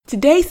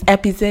Today's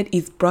episode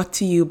is brought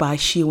to you by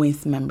She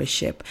Wins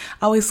Membership,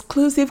 our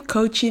exclusive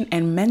coaching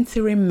and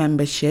mentoring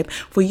membership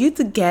for you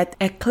to get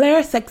a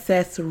clear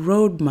success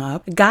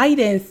roadmap,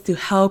 guidance to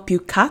help you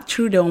cut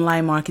through the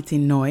online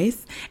marketing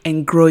noise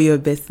and grow your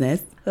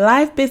business,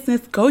 live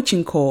business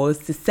coaching calls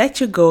to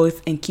set your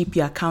goals and keep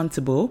you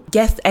accountable,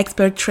 guest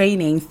expert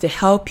trainings to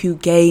help you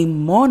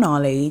gain more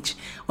knowledge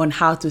on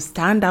how to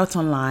stand out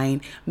online,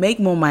 make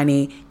more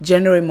money,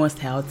 generate more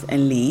sales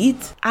and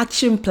leads,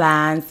 action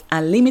plans,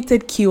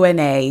 unlimited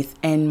Q&As,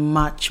 and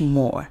much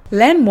more.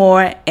 Learn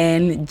more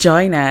and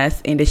join us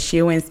in the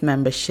She Wins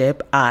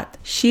membership at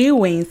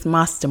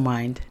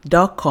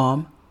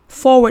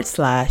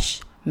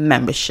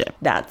shewinsmastermind.com/membership.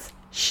 That's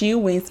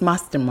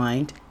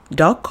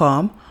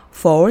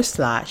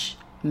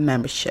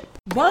shewinsmastermind.com/membership.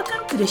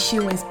 Welcome to the She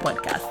Wins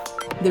podcast,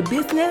 the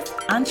business,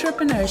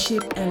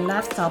 entrepreneurship, and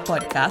lifestyle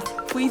podcast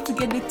for you to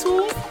get the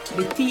tools,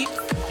 the tips,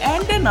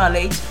 and the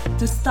knowledge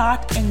to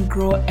start and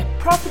grow a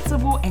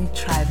profitable and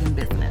thriving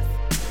business.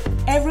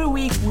 Every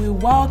week, we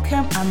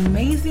welcome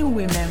amazing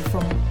women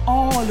from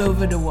all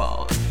over the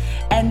world,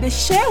 and they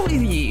share with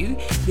you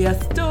their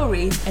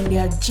stories and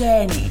their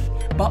journey,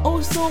 but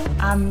also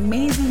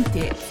amazing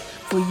tips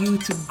for you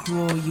to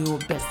grow your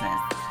business.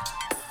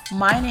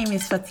 My name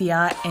is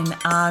Fatia and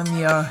I'm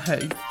your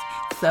host.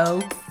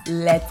 So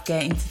let's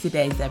get into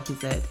today's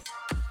episode.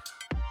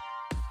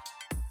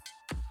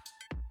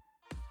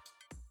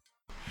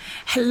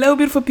 Hello,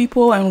 beautiful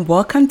people, and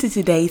welcome to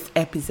today's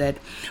episode.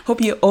 Hope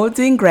you're all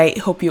doing great.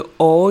 Hope you're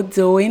all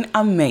doing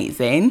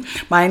amazing.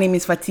 My name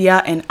is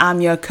Fatia and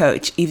I'm your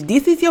coach. If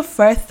this is your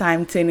first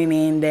time tuning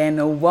in,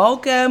 then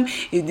welcome.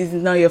 If this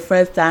is not your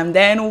first time,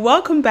 then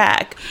welcome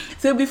back.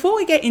 So before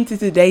we get into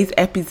today's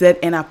episode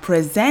and I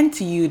present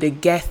to you the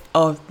guest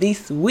of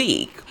this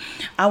week,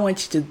 I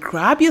want you to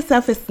grab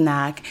yourself a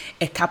snack,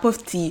 a cup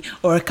of tea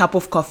or a cup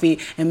of coffee,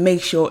 and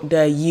make sure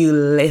that you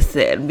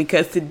listen,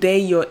 because today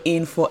you're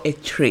in for a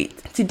treat.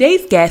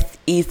 Today's guest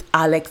is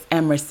Alex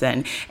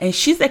Emerson, and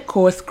she's a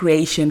course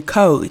creation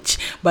coach.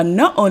 But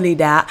not only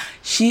that,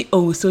 she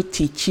also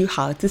teaches you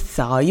how to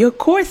sell your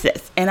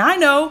courses. And I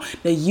know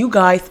that you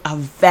guys are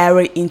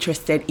very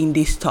interested in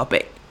this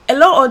topic. A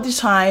lot of the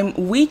time,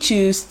 we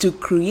choose to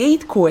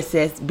create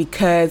courses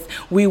because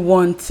we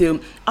want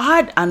to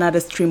add another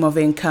stream of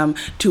income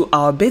to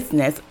our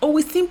business, or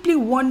we simply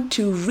want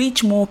to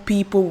reach more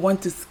people,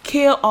 want to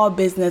scale our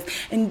business,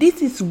 and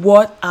this is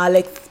what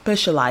Alex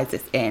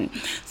specializes in.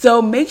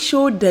 So make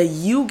sure that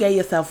you get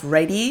yourself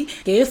ready,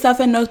 get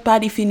yourself a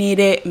notepad if you need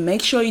it,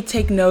 make sure you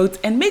take notes,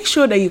 and make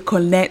sure that you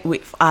connect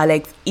with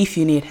Alex if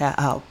you need her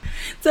help.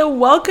 So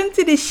welcome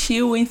to the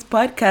She Wins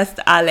podcast,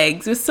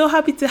 Alex. We're so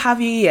happy to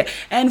have you here.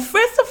 And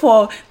first of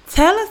all,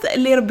 tell us a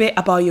little bit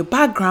about your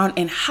background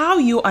and how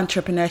your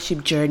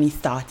entrepreneurship journey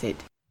started.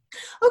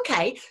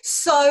 Okay,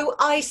 so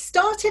I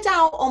started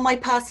out on my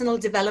personal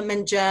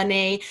development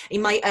journey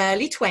in my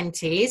early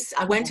 20s.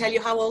 I won't tell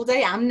you how old I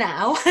am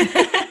now.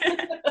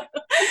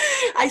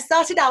 I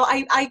started out,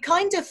 I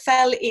kind of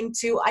fell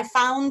into, I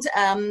found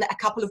a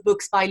couple of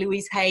books by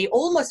Louise Hay,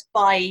 almost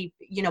by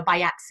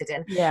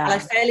accident. Yeah. And I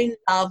fell in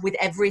love with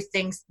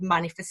everything's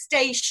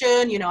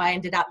manifestation. I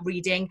ended up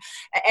reading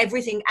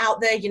everything out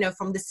there,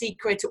 from The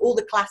Secret to all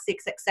the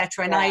classics,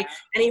 etc. And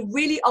it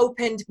really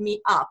opened me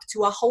up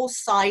to a whole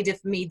side of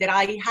me that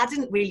I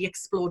hadn't really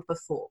explored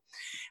before.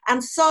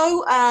 And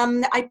so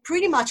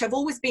I've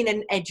always been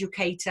an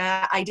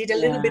educator. I did a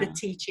little bit of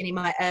teaching in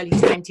my early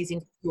 20s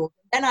in school.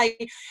 Then I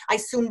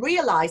soon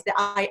realized that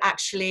I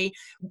actually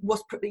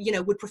would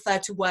prefer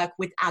to work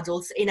with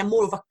adults in a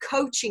more of a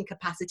coaching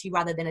capacity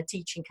rather than a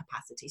teaching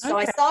capacity. So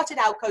I started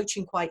out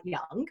coaching quite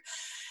young.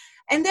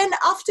 And then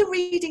after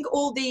reading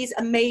all these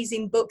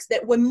amazing books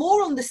that were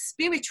more on the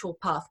spiritual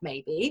path,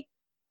 maybe,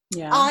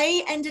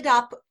 I ended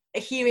up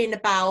hearing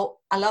about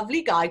a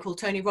lovely guy called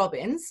Tony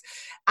Robbins,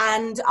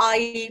 and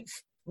I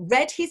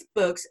read his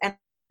books, and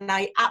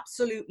I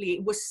absolutely,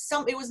 it was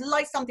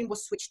like something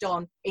was switched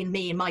on in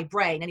me, in my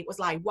brain. And it was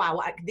like,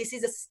 wow, this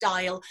is a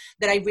style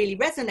that I really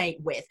resonate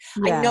with.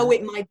 Yeah. I know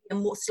it might be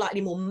a slightly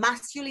more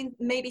masculine,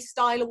 maybe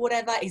style or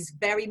whatever, is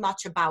very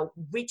much about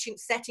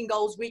setting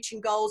goals,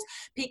 reaching goals,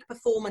 peak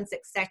performance,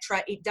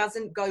 etc. It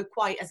doesn't go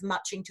quite as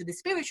much into the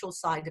spiritual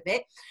side of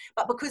it.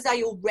 But because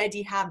I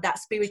already have that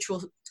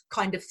spiritual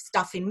kind of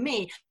stuff in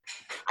me,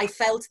 I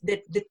felt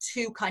that the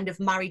two kind of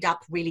married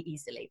up really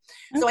easily.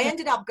 So I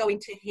ended up going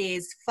to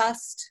his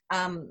first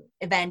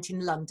event in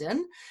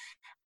London,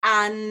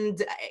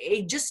 and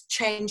it just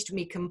changed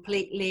me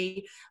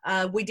completely.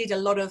 We did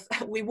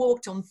we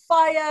walked on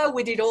fire,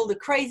 we did all the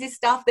crazy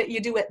stuff that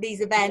you do at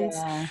these events.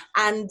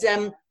 And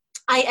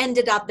I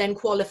ended up then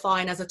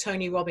qualifying as a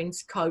Tony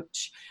Robbins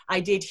coach.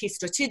 I did his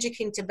strategic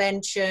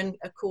intervention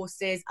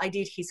courses. I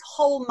did his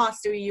whole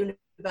mastery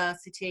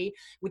university.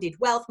 We did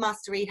wealth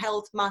mastery,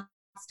 health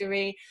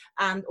mastery,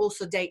 and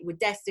also Date with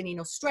Destiny in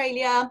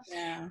Australia.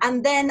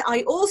 And then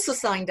I also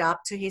signed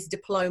up to his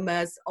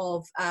diplomas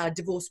of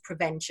divorce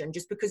prevention,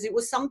 just because it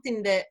was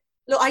something that,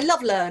 look, I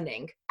love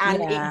learning,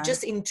 and it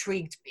just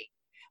intrigued me.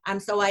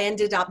 And so I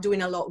ended up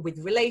doing a lot with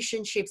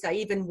relationships. I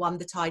even won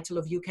the title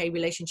of UK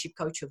Relationship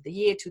Coach of the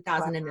Year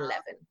 2011. Wow.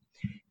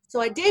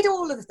 So I did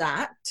all of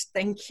that.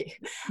 Thank you.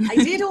 I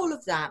did all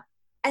of that.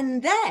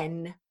 And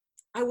then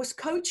I was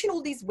coaching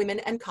all these women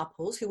and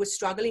couples who were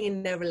struggling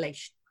in their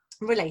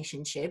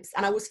relationships,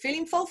 and I was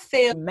feeling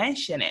fulfilled.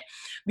 Mention it,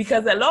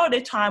 because a lot of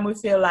the time we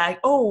feel like,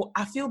 oh,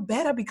 I feel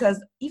better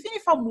because even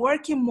if I'm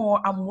working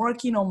more, I'm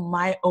working on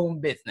my own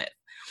business.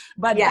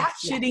 But that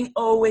shouldn't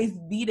always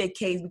be the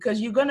case, because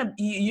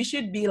you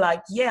should be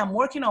like, yeah, I'm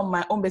working on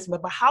my own business,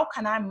 but how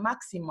can I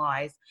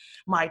maximize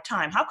my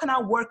time? How can I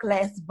work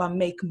less but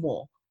make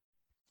more?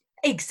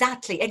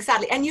 Exactly.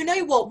 And you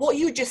know what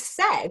you just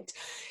said,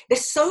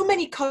 there's so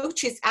many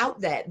coaches out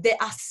there that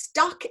are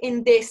stuck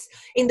in the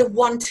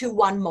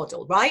 1-to-1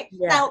 model, right?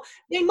 Yeah. Now,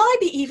 they might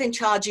be even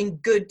charging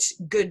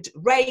good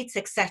rates,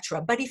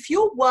 etc. But if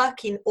you're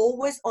working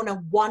always on a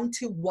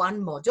 1-to-1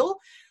 model,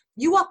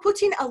 you are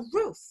putting a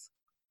roof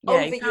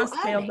over your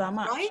earnings, that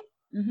much. Right?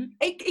 Mm-hmm.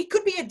 It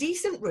could be a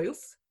decent roof.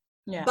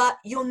 Yeah. But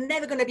you're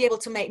never going to be able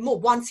to make more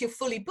once you're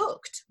fully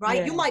booked, right?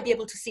 Yeah. You might be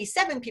able to see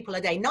 7 people a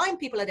day, 9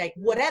 people a day,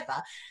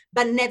 whatever,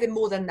 but never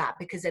more than that,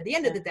 because at the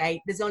end of the day,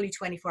 there's only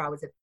 24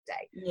 hours a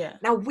day. Yeah.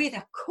 Now, with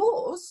a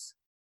course,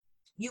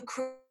 you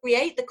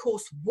create the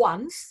course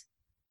once.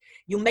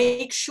 You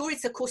make sure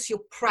it's a course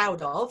you're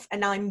proud of.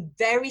 And I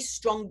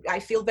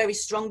feel very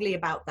strongly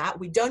about that.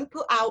 We don't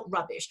put out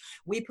rubbish.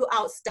 We put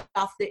out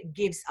stuff that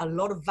gives a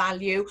lot of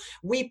value.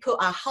 We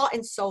put our heart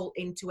and soul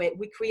into it.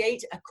 We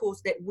create a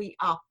course that we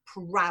are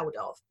proud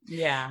of.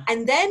 Yeah.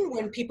 And then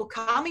when people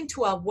come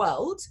into our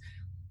world,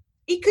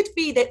 it could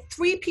be that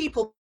 3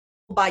 people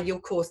buy your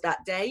course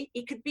that day.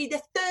 It could be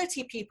that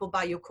 30 people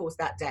buy your course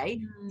that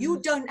day. You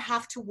don't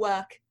have to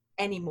work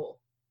anymore.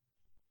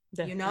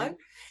 Definitely. You know,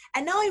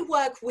 and I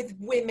work with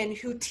women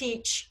who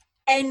teach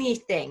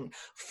anything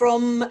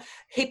from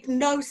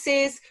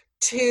hypnosis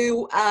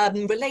to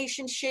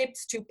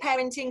relationships to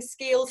parenting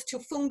skills to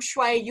feng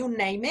shui, you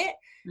name it.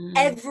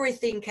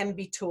 Everything can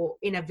be taught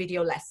in a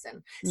video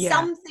lesson. Yeah.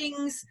 Some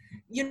things,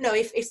 you know,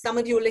 if some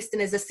of your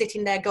listeners are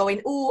sitting there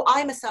going, oh,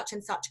 I'm a such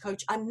and such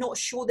coach, I'm not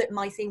sure that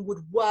my thing would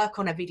work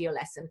on a video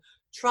lesson.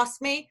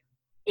 Trust me,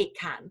 it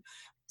can.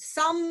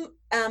 Some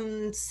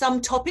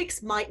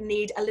topics might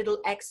need a little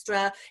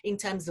extra in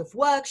terms of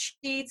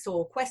worksheets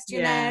or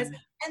questionnaires.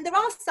 Yeah. And there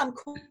are some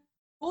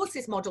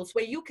courses models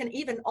where you can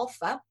even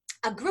offer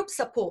a group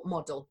support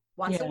model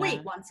once a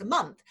week, once a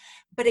month.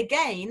 But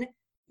again,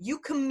 you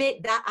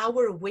commit that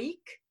hour a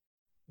week,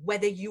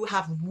 whether you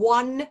have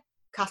 1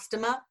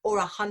 customer or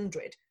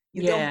 100.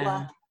 You don't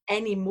work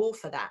any more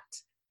for that.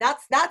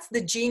 That's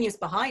the genius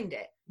behind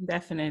it.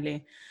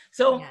 Definitely.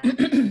 So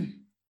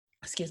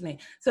excuse me.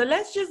 So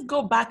let's just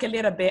go back a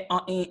little bit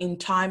in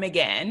time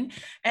again,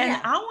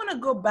 and I want to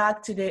go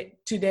back to the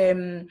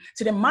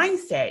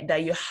mindset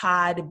that you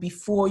had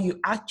before you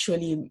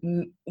actually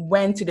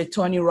went to the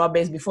Tony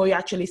Robbins, before you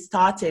actually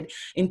started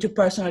into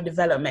personal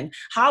development.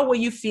 How were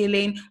you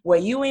feeling? Were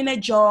you in a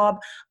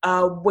job?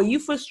 Were you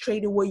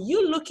frustrated? Were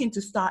you looking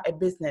to start a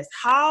business?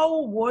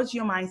 How was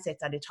your mindset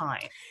at the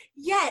time?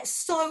 Yeah,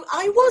 so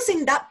I was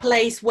in that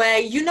place where,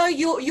 you know,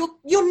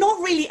 you're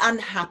not really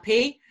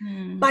unhappy,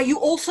 but you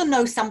also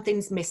know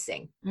something's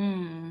missing.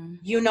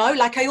 You know,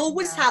 like I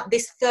always had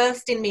this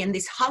thirst in me and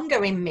this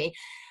hunger in me.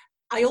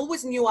 I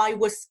always knew I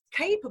was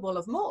capable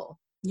of more.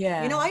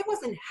 Yeah. You know, I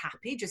wasn't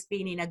happy just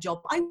being in a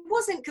job. I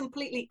wasn't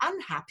completely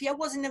unhappy. I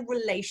was in a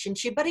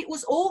relationship, but it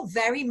was all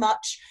very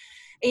much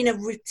in a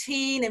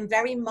routine and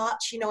very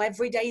much, you know,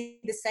 every day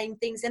the same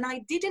things. And I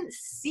didn't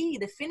see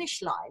the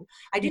finish line.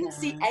 I didn't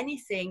see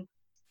anything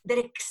that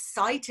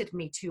excited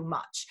me too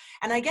much.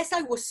 And I guess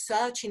I was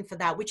searching for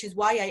that, which is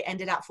why I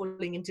ended up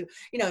falling into,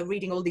 you know,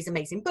 reading all these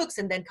amazing books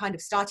and then kind of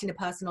starting a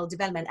personal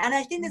development. And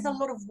I think there's a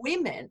lot of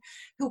women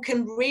who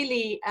can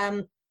really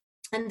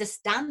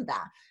understand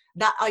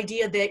that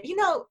idea that, you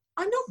know,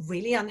 I'm not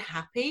really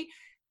unhappy,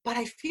 but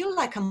I feel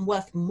like I'm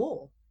worth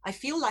more. I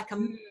feel like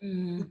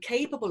I'm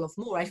capable of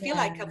more. I feel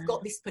like I've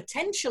got this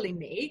potential in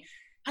me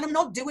and I'm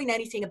not doing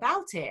anything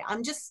about it.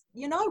 I'm just,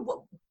 you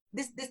know,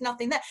 there's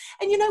nothing there.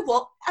 And you know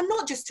what? I'm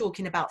not just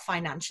talking about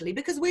financially,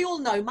 because we all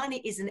know money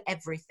isn't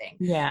everything.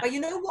 Yeah. But you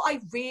know what I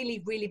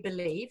really, really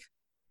believe?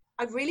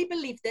 I really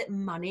believe that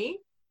money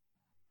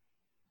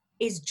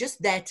is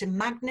just there to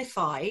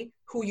magnify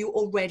who you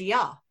already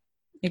are.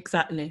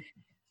 Exactly.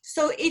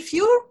 So if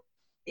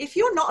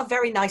you're not a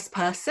very nice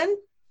person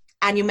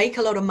and you make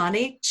a lot of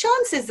money,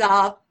 chances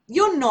are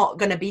you're not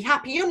going to be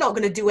happy. You're not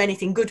going to do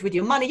anything good with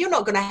your money. You're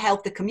not going to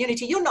help the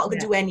community. You're not going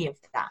to do any of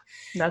that.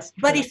 That's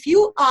true. But if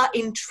you are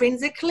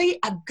intrinsically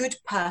a good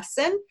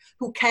person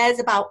who cares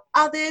about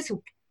others,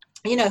 who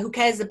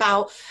cares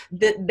about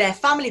their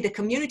family, the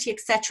community,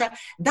 etc.,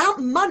 that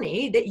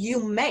money that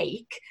you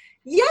make,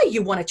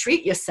 you want to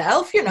treat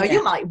yourself. You know,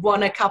 you might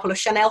want a couple of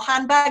Chanel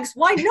handbags.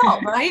 Why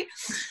not, right?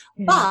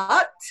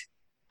 But,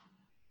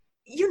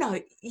 you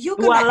know, you're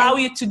going to allow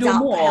you to do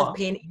more.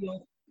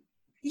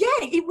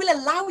 it will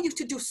allow you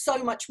to do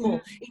so much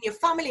more in your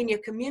family, in your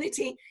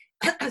community,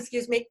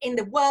 excuse me, in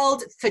the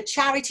world, for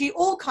charity,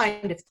 all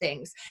kind of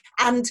things.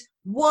 And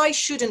why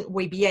shouldn't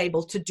we be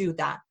able to do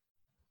that?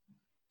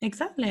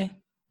 Exactly.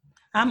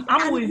 I'm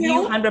with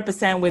you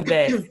 100% with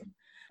this.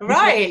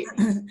 Right.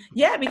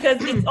 Yeah,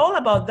 because it's all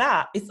about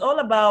that. It's all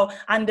about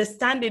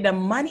understanding that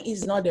money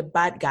is not a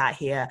bad guy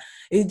here.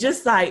 It's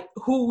just like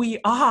who we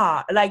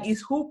are. Like,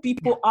 it's who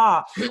people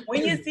are.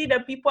 When you see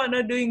that people are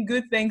not doing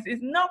good things,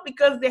 it's not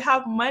because they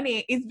have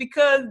money. It's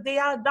because they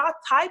are that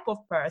type of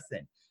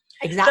person.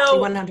 Exactly, so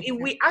 100%.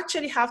 We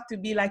actually have to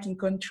be like in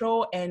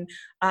control and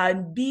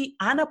be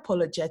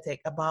unapologetic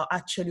about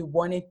actually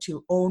wanting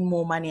to own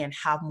more money and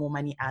have more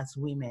money as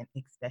women,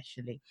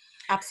 especially.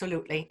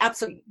 Absolutely.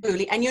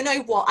 And you know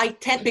what, I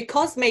tend,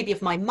 because maybe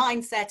of my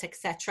mindset,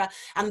 etc.,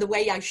 and the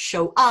way I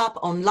show up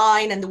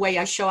online and the way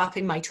I show up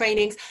in my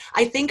trainings,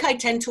 I think I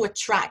tend to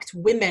attract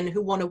women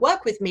who want to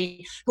work with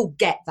me who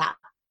get that.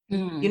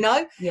 You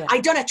know,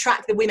 I don't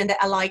attract the women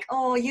that are like,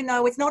 oh, you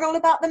know, it's not all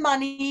about the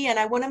money and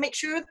I want to make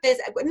sure there's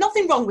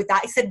nothing wrong with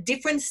that. It's a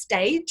different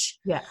stage.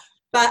 Yeah.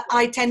 But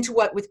I tend to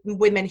work with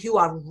women who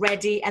are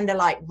ready and they're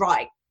like,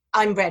 right,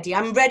 I'm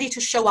ready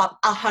to show up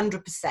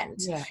 100%.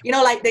 Yeah. You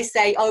know, like they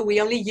say, oh, we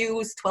only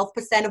use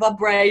 12% of our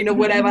brain or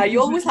whatever.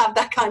 You always have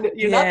that kind of,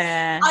 you know,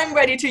 I'm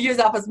ready to use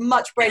up as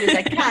much brain as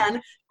I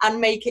can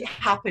and make it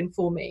happen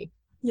for me.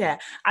 Yeah,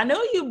 I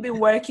know you've been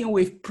working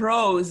with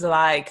pros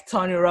like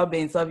Tony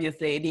Robbins,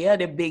 obviously. They are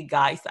the big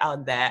guys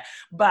out there.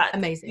 But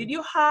amazing. Did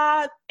you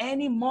have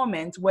any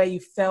moment where you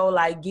felt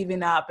like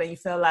giving up and you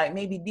felt like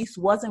maybe this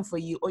wasn't for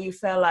you, or you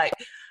felt like,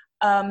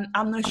 I'm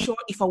not sure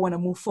if I want to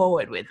move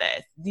forward with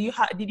this?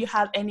 Did you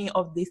have any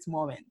of these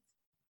moments?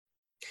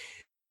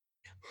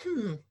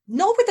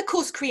 Not with the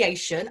course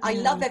creation. I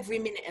love every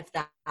minute of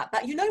that.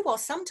 But you know what?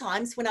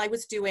 Sometimes when I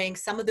was doing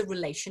some of the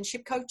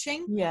relationship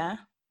coaching,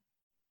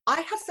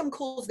 I had some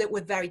calls that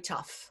were very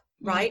tough,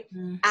 right?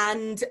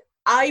 And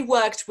I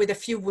worked with a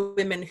few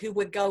women who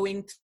were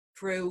going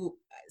through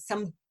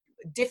some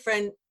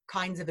different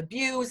kinds of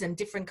abuse and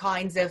different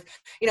kinds of,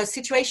 you know,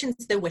 situations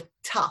that were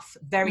tough,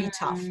 very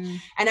tough.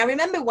 And I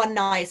remember one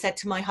night I said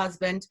to my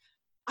husband,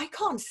 I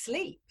can't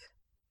sleep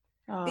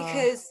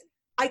because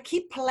I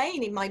keep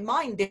playing in my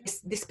mind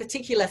this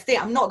particular thing.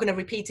 I'm not going to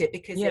repeat it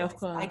because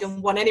I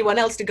don't want anyone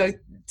else to go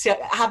to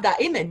have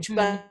that image,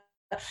 but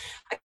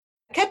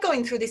I kept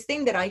going through this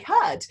thing that I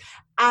heard,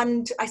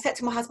 and I said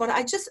to my husband,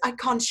 I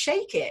can't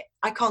shake it.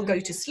 I can't go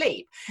to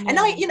sleep. And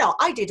I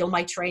did all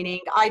my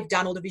training. I've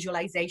done all the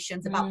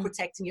visualizations about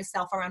protecting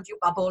yourself around your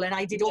bubble, and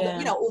I did all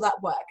the, all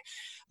that work.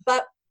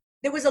 But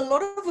there was a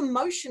lot of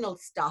emotional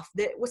stuff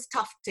that was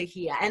tough to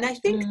hear. And I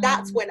think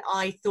that's when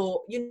I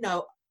thought,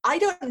 I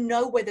don't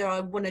know whether I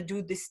want to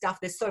do this stuff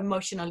that's so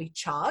emotionally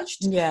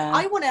charged.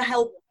 I want to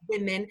help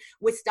women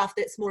with stuff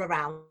that's more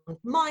around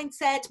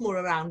mindset, more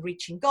around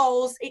reaching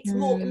goals. It's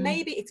more,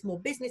 maybe it's more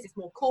business, it's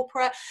more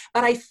corporate,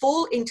 but I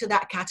fall into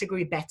that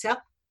category better.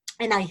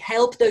 And I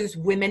help those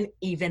women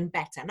even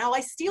better. Now, I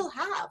still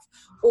have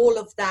all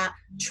of that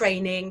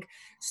training.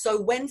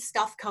 So when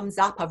stuff comes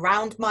up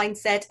around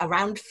mindset,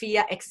 around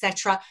fear,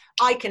 etc.,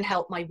 I can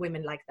help my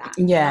women like that.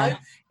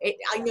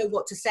 I know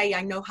what to say.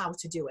 I know how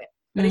to do it.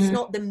 But it's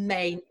not the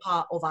main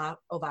part of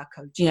our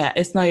coaching. Yeah,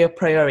 it's not your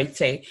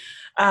priority.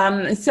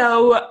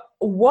 So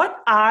what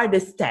are the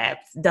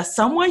steps that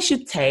someone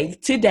should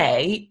take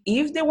today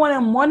if they want to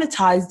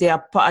monetize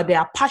their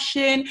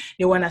passion,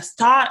 they want to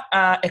start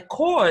a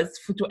course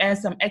to earn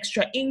some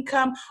extra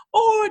income,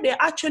 or they're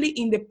actually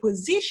in the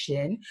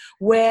position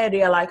where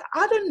they're like,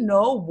 I don't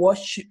know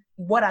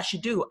what I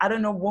should do. I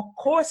don't know what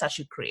course I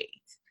should create.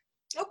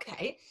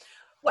 Okay.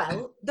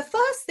 Well, the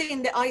first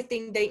thing that I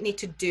think they need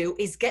to do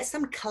is get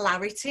some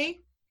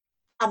clarity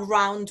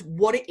around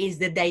what it is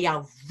that they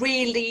are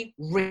really,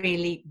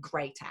 really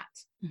great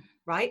at,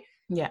 right?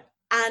 Yeah.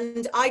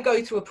 And I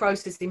go through a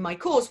process in my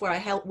course where I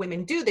help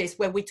women do this,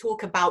 where we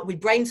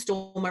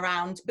brainstorm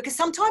around, because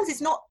sometimes it's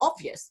not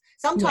obvious.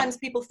 Sometimes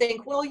people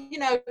think, well,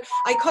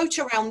 I coach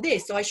around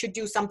this, so I should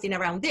do something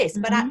around this.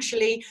 But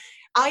actually,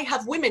 I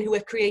have women who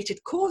have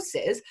created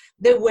courses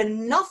that were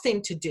nothing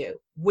to do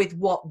with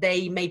what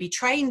they may be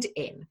trained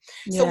in.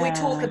 So we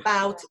talk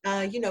about,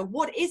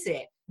 what is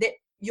it that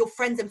your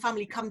friends and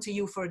family come to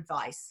you for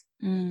advice,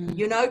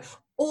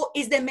 or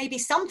is there maybe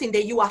something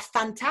that you are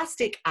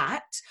fantastic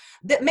at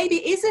that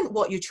maybe isn't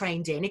what you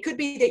trained in? It could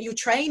be that you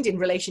trained in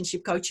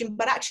relationship coaching,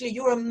 but actually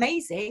you're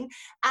amazing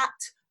at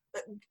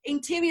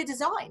interior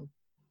design.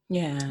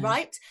 Yeah.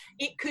 Right.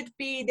 It could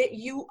be that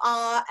you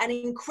are an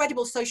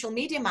incredible social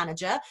media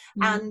manager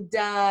and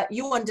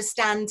you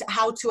understand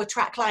how to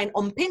attract clients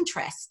on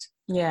Pinterest.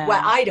 Yeah.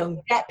 Where I don't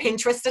get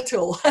Pinterest at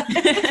all.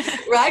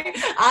 Right.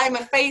 I'm a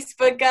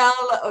Facebook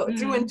girl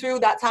through and through.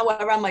 That's how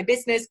I run my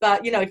business.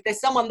 But, if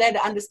there's someone there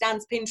that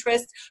understands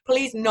Pinterest,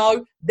 please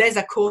know there's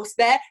a course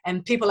there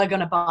and people are going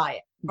to buy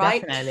it.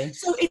 Right. Definitely.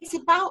 So it's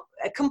about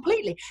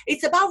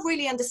it's about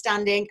really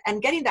understanding and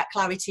getting that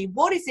clarity.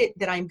 What is it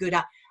that I'm good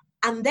at?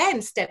 And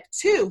then step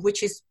 2,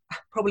 which is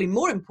probably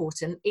more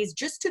important, is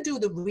just to do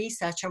the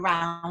research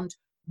around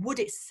would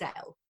it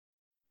sell?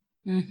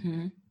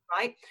 Mm-hmm.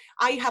 Right?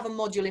 I have a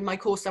module in my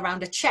course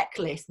around a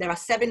checklist. There are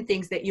 7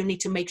 things that you need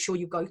to make sure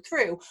you go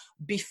through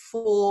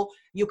before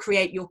you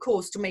create your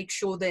course to make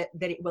sure that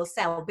it will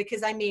sell.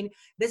 Because I mean,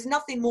 there's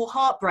nothing more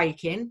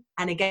heartbreaking.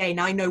 And again,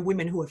 I know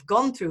women who have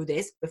gone through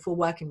this before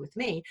working with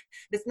me.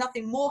 There's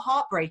nothing more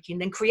heartbreaking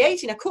than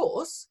creating a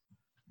course,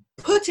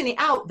 putting it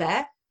out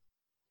there,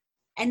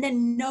 and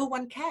then no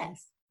one cares.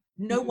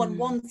 No one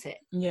wants it.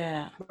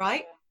 Yeah.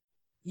 Right?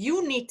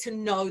 You need to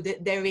know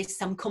that there is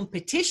some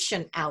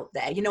competition out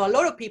there. You know, a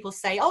lot of people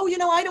say, oh, you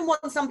know, I don't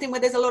want something where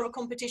there's a lot of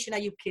competition. Are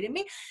you kidding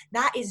me?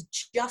 That is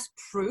just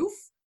proof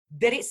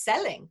that it's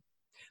selling.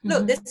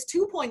 Look, there's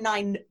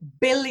 2.9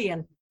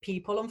 billion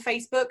people on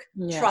Facebook.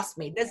 Yeah. Trust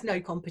me, there's no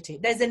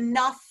competition. There's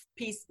enough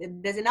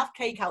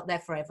cake out there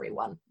for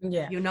everyone.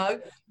 Yeah. You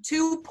know,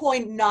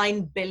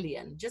 2.9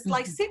 billion. Just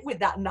like sit with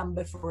that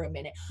number for a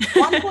minute.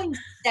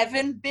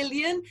 1.7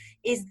 billion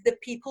is the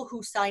people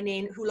who sign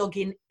in, who log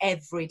in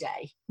every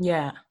day.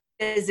 Yeah.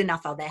 There's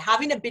enough out there.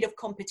 Having a bit of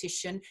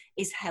competition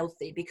is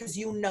healthy because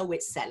you know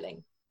it's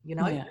selling, you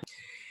know? Yeah.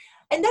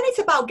 And then it's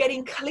about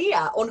getting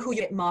clear on who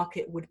your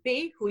market would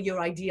be, who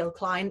your ideal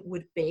client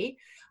would be.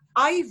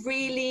 I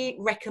really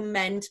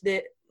recommend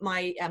that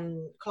my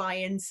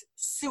clients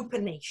super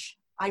niche.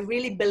 I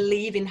really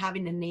believe in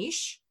having a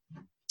niche.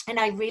 And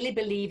I really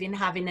believe in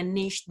having a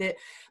niche that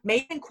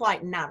may be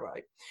quite narrow.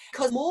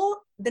 Because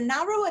the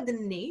narrower the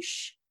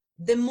niche,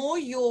 the more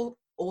your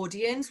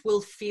audience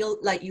will feel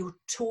like you're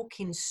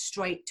talking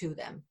straight to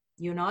them,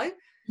 you know?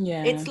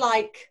 Yeah. It's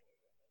like,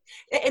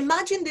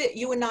 imagine that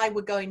you and I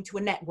were going to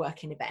a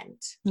networking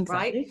event,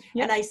 right?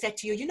 Yep. And I said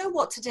to you, you know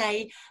what,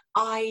 today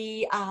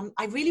I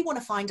really want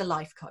to find a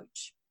life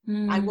coach.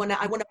 I want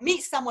to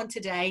meet someone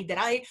today that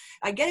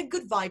I get a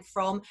good vibe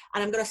from,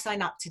 and I'm going to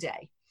sign up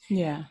today.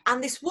 Yeah.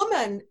 And this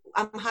woman,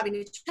 I'm having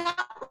a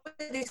chat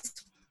with this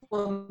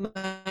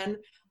woman,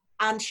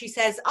 and she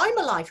says, I'm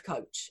a life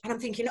coach. And I'm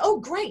thinking, oh,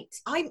 great.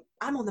 I'm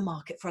on the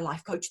market for a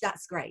life coach.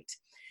 That's great.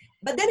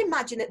 But then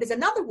imagine that there's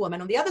another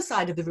woman on the other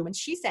side of the room, and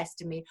she says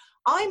to me,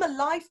 I'm a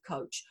life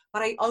coach,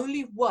 but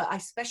I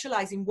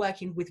specialize in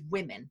working with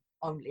women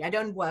only. I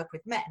don't work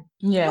with men.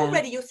 Yeah. And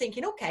already you're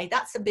thinking, okay,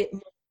 that's a bit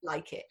more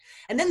like it.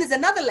 And then there's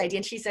another lady,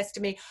 and she says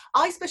to me,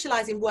 I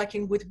specialize in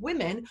working with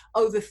women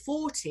over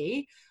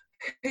 40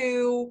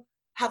 who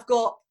have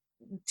got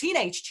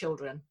teenage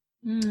children.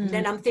 And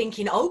then I'm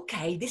thinking,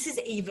 okay, this is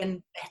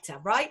even better,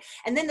 right?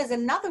 And then there's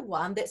another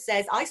one that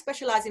says, I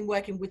specialize in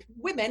working with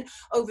women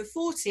over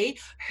 40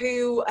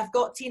 who have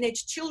got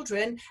teenage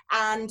children,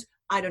 and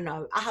I don't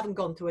know, I haven't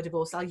gone through a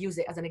divorce, I'll use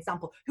it as an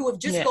example, who have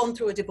just gone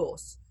through a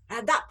divorce. And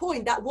at that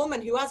point, that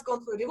woman who has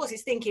gone through a divorce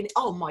is thinking,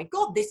 oh my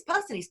God, this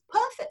person is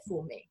perfect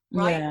for me,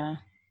 right? Yeah.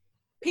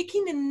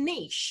 Picking a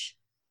niche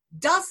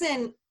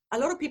doesn't, a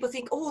lot of people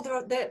think, oh,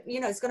 they're, you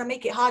know, it's going to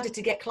make it harder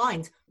to get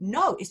clients.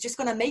 No, it's just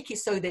going to make it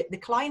so that the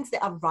clients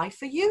that are right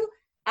for you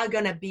are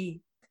going to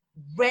be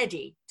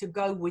ready to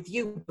go with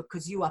you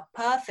because you are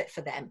perfect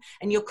for them.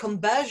 And your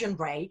conversion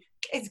rate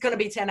is going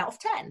to be 10 out of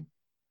 10,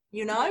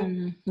 you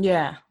know?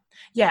 Yeah.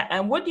 Yeah.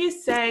 And what do you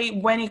say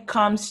when it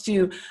comes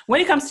to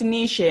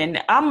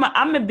niching?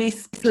 I'm a bit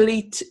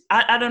split.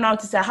 I don't know how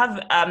to say. I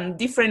have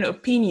different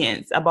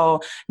opinions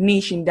about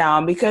niching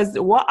down, because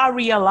what I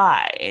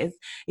realize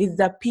is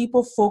that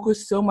people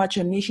focus so much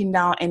on niching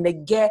down, and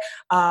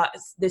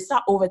they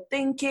start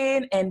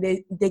overthinking, and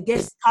they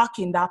get stuck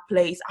in that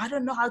place. I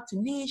don't know how to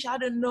niche. I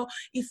don't know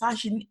if I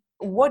should.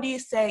 What do you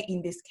say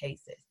in these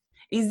cases?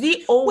 Is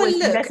it always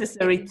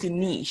necessary to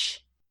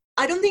niche?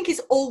 I don't think it's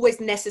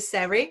always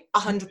necessary,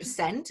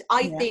 100%.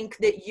 I think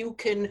that you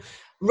can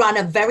run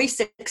a very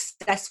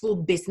successful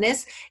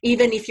business,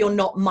 even if you're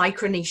not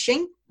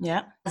micro-niching.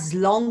 Yeah. As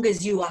long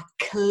as you are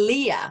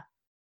clear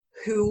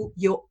who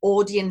your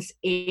audience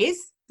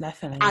is.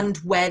 Definitely. And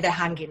where they're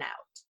hanging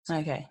out.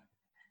 Okay.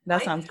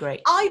 That sounds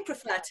great. I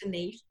prefer to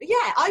niche.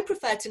 Yeah, I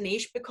prefer to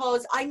niche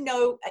because I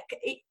know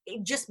it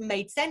just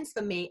made sense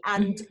for me,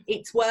 and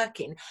it's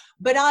working.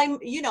 But I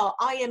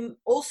am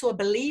also a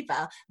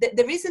believer that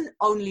there isn't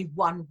only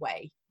one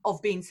way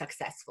of being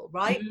successful,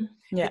 right?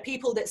 Yeah. The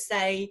people that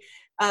say,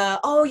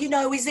 oh, you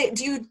know, is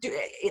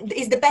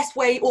the best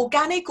way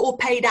organic or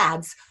paid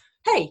ads?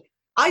 Hey,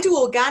 I do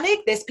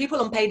organic. There's people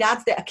on paid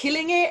ads that are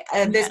killing it.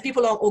 There's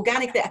people on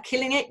organic that are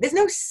killing it. There's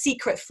no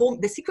secret form.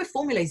 The secret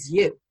formula is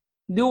you.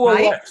 Do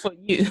what works for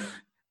you.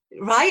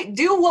 Right?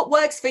 Do what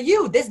works for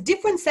you. There's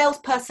different sales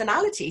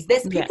personalities.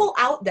 There's people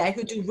out there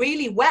who do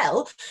really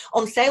well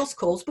on sales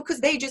calls because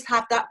they just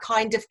have that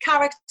kind of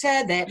character.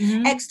 They're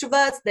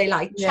extroverts. They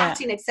like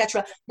chatting,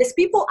 etc. There's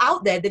people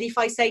out there that if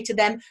I say to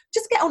them,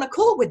 just get on a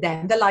call with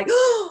them, they're like,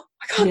 oh,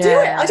 I can't do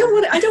it. I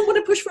don't want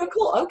to push for a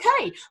call.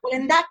 Okay. Well,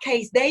 in that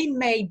case, they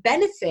may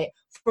benefit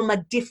from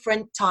a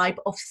different type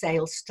of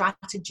sales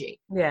strategy.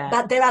 Yeah.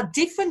 But there are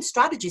different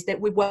strategies that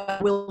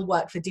will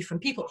work for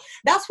different people.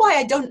 That's why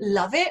I don't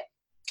love it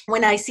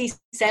when I see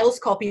sales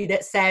copy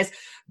that says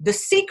the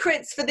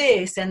secrets for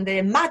this and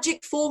the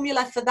magic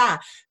formula for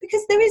that,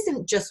 because there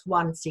isn't just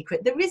one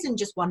secret. There isn't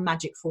just one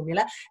magic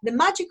formula. The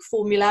magic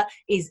formula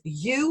is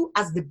you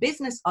as the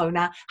business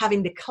owner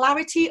having the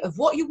clarity of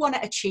what you want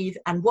to achieve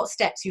and what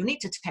steps you need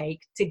to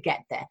take to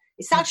get there.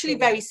 It's actually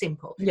very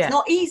simple. Yeah. It's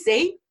not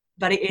easy,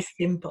 but it is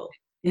simple,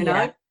 you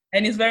know?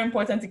 And it's very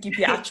important to keep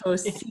it actual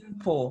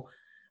simple.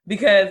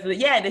 Because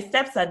the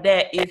steps are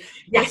there.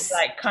 It's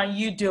like, can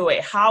you do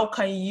it? How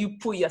can you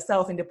put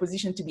yourself in the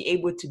position to be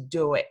able to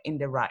do it in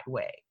the right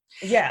way?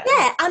 Yeah,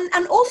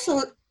 and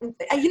also,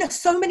 you know,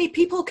 so many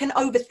people can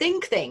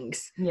overthink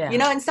things. You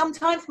know, and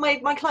sometimes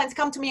my clients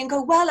come to me and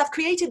go, well, I've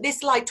created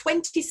this like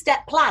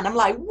 20-step plan. I'm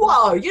like,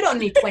 whoa, you don't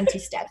need 20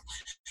 steps.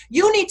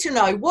 You need to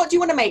know, what do you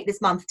want to make this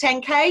month?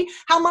 10K?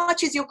 How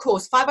much is your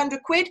course?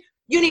 500 quid?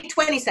 You need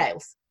 20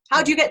 sales.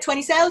 How do you get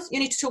 20 sales? You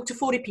need to talk to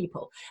 40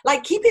 people.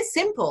 Like, keep it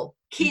simple.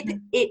 Keep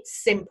it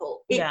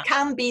simple. It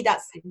can be that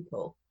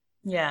simple.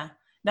 Yeah,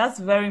 that's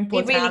very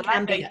important. It really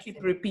can be. I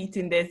keep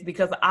repeating this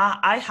because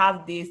I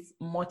have this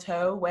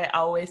motto where I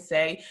always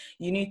say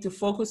you need to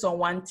focus on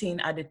one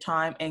thing at a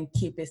time and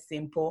keep it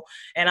simple.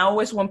 And I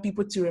always want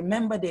people to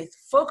remember this: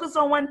 focus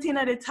on one thing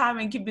at a time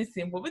and keep it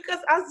simple. Because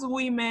as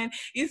women,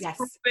 it's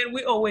proven,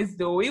 we always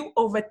do. We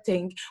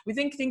overthink. We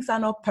think things are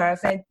not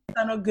perfect,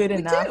 are not good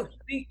enough.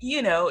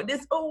 You know,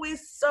 there's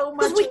always so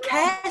much. Because we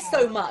care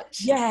so much.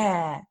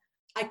 Yeah.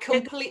 I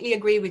completely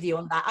agree with you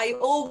on that. I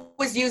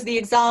always use the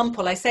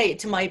example. I say it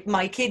to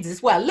my kids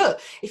as well. Look,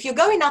 if you're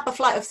going up a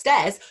flight of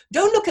stairs,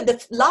 don't look at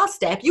the last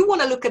step. You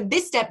want to look at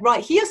this step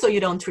right here so you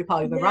don't trip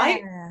over,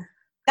 right?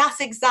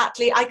 That's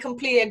exactly, I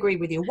completely agree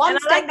with you. One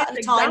step at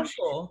a time.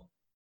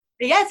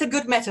 Yeah, it's a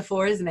good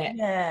metaphor, isn't it?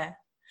 Yeah.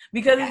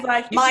 Because it's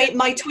like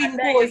my twin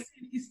boys.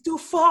 It's too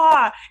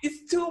far.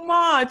 It's too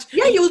much.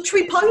 Yeah, you'll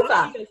trip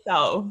over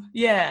yourself.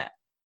 Yeah.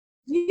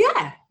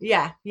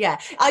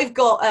 I've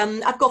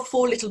got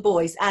 4 little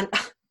boys, and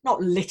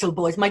not little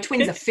boys. My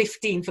twins are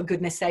 15, for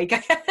goodness sake.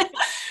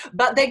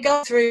 But they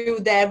go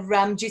through their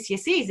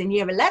GCSEs in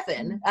year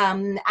 11,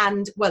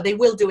 and well, they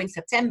will do in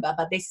September,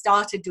 but they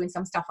started doing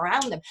some stuff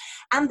around them,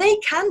 and they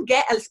can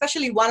get,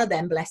 especially one of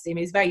them, bless him,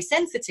 is very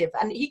sensitive,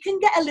 and he can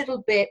get a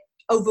little bit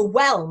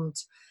overwhelmed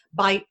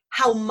by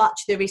how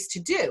much there is to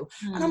do.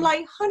 And I'm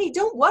like, honey,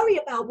 don't worry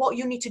about what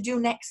you need to do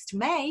next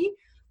May.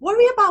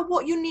 Worry about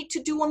what you need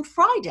to do on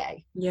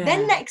Friday.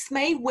 Then next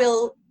May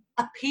will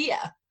appear,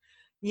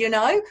 you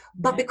know,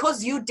 but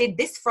because you did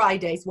this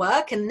Friday's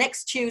work and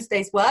next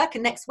Tuesday's work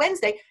and next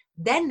Wednesday,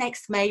 then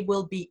next May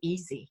will be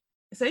easy.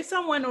 So if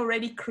someone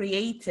already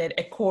created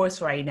a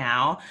course right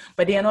now,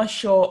 but they're not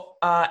sure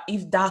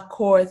if that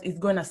course is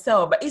going to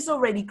sell, but it's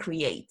already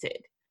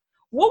created,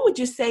 what would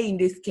you say in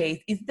this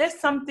case? Is there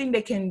something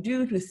they can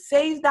do to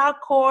save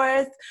that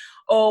course,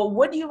 or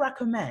what do you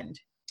recommend?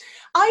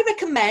 I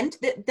recommend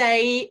that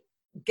they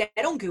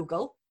get on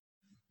Google,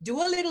 do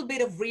a little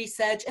bit of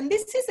research, and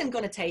this isn't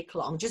going to take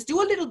long. Just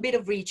do a little bit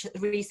of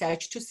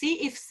research to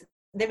see if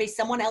there is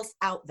someone else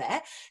out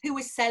there who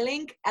is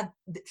selling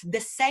the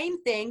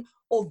same thing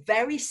or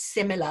very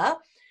similar,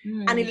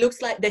 and it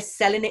looks like they're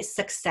selling it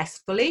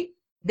successfully.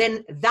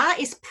 Then that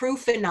is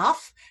proof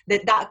enough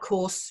that that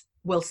course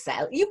will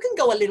sell. You can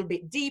go a little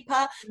bit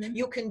deeper.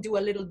 You can do a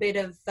little bit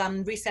of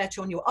research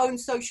on your own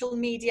social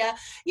media.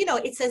 You know,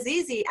 it's as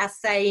easy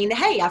as saying,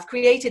 hey, I've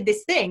created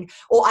this thing,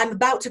 or I'm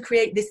about to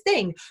create this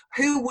thing.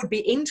 Who would be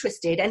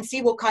interested? And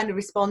see what kind of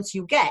response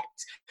you get,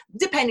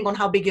 depending on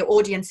how big your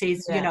audience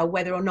is, you know,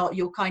 whether or not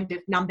your kind of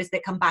numbers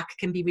that come back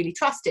can be really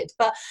trusted.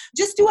 But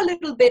just do a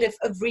little bit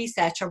of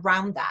research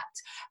around that.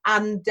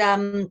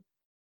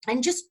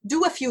 And just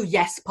do a few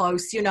yes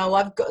posts, you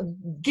know,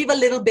 give a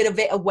little bit of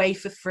it away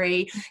for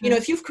free. You know,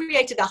 if you've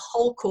created a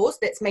whole course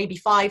that's maybe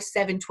 5,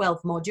 7, 12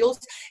 modules,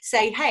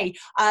 say, hey,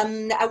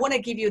 I want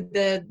to give you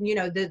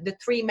the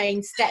 3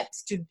 main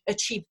steps to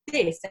achieve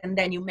this. And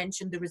then you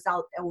mention the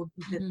result or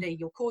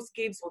your course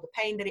gives, or the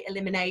pain that it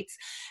eliminates,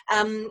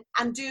 and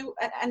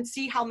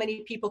see how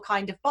many people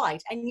kind of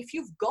bite. And if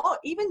you've got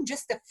even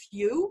just a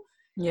few,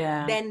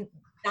 then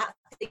that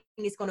thing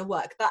is going to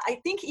work. But I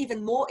think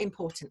even more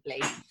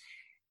importantly,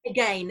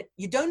 again,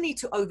 you don't need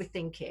to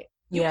overthink it.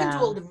 You can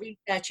do all the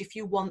research if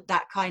you want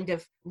that kind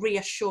of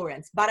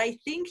reassurance. But I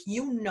think,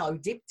 you know,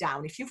 deep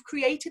down, if you've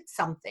created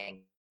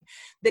something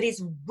that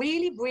is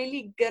really,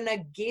 really going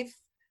to give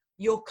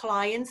your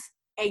clients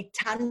a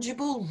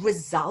tangible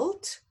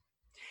result,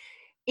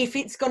 if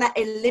it's going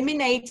to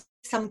eliminate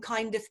some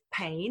kind of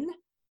pain,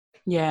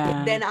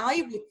 then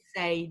I would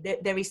say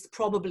that there is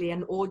probably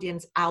an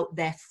audience out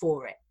there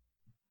for it,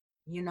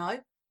 you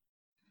know?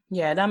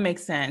 Yeah, that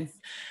makes sense.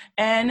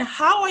 And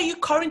how are you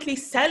currently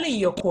selling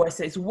your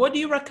courses? What do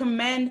you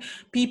recommend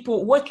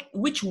people,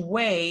 which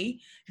way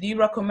do you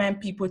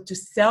recommend people to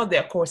sell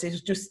their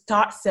courses, to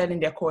start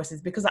selling their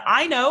courses? Because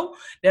I know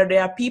that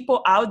there are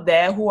people out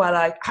there who are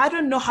like, I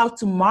don't know how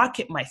to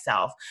market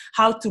myself,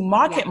 how to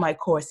market my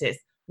courses.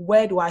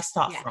 Where do I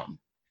start from?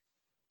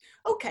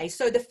 Okay,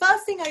 so the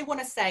first thing I want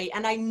to say,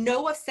 and I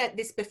know I've said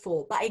this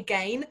before, but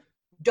again,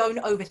 don't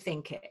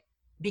overthink it.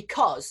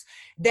 because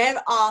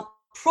there are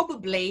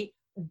probably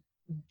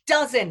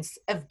dozens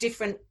of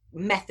different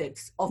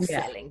methods of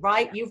selling,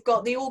 right? You've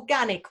got the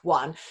organic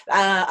one.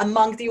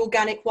 Among the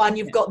organic one,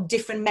 you've got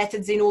different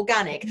methods in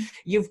organic.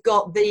 You've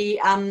got the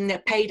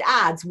paid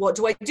ads. What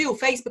do I do?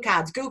 Facebook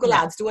ads, Google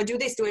ads. Do I do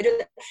this? Do I do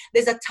that?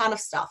 There's a ton of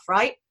stuff,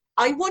 right?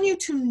 I want you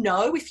to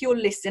know, if you're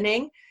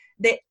listening,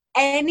 that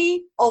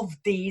any of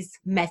these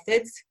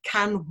methods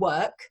can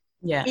work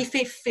if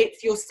it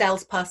fits your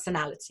sales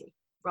personality,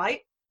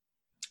 right?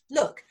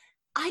 Look,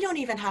 I don't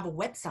even have a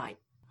website.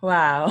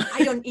 Wow.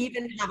 I don't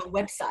even have a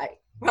website,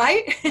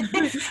 right?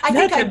 I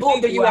think I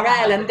bought the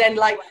URL and then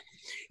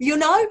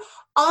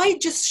I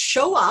just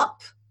show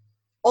up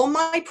on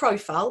my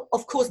profile.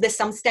 Of course, there's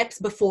some steps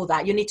before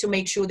that. You need to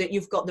make sure that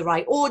you've got the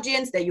right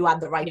audience, that you have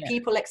the right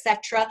people,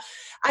 etc.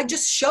 I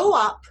just show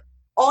up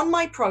on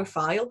my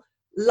profile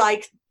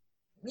like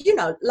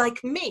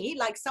me,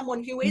 like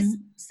someone who is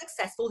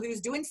successful,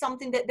 who's doing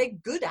something that they're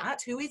good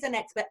at, who is an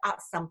expert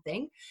at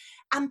something.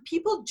 And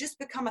people just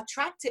become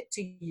attracted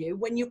to you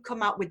when you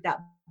come out with that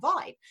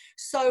vibe.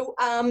 So,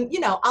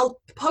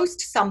 I'll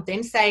post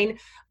something saying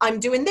I'm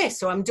doing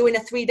this, or I'm doing a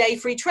 3-day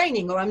free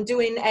training, or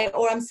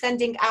I'm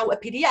sending out a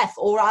PDF,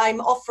 or I'm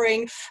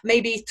offering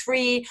maybe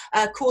 3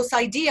 course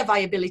idea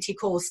viability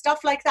calls,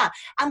 stuff like that.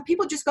 And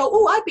people just go,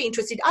 oh, I'd be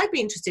interested.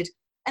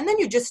 And then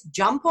you just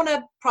jump on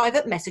a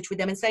private message with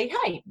them and say,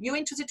 hey, you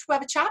interested to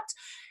have a chat?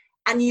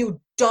 And you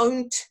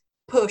don't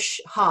push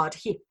hard.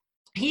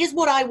 Here's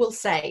what I will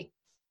say.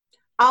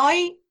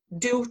 I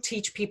do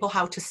teach people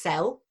how to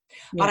sell,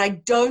 but I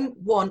don't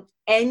want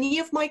any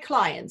of my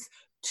clients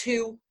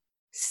to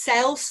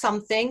sell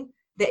something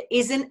that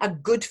isn't a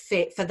good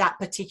fit for that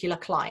particular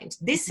client.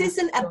 This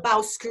isn't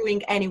about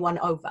screwing anyone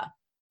over,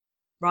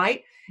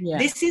 right? Yeah.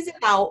 This is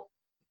about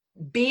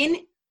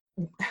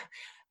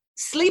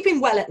sleeping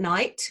well at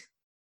night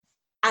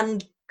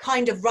and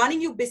kind of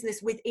running your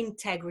business with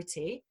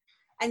integrity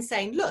and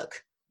saying,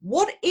 look,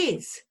 what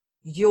is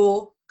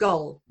your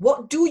goal?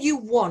 What do you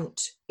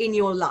want in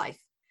your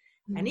life?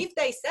 And if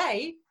they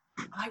say,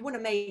 I want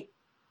to make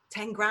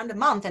 10 grand a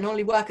month and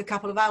only work a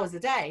couple of hours a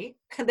day,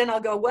 then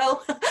I'll go,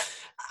 well,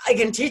 I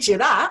can teach you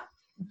that.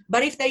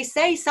 But if they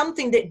say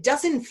something that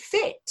doesn't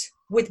fit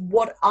with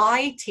what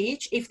I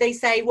teach, if they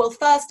say, well,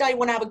 first I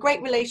want to have a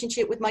great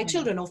relationship with my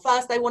children, or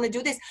first I want to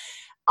do this,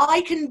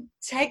 I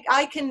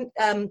can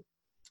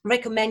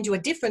recommend you a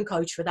different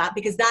coach for that,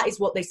 because that is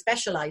what they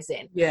specialize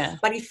in. Yeah.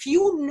 But if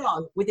you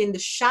know within the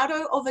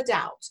shadow of a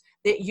doubt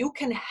that you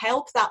can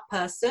help that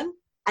person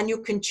and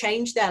you can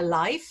change their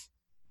life,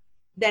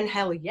 then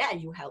hell yeah,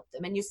 you help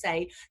them. And you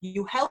say,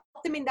 you help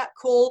them in that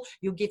call,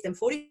 you give them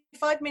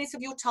 45 minutes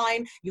of your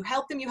time, you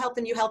help them.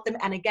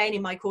 And again,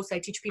 in my course, I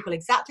teach people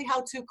exactly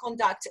how to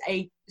conduct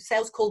a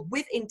sales call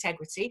with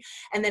integrity.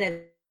 And then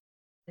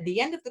at the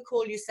end of the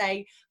call, you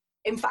say,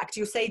 in fact,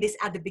 you say this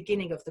at the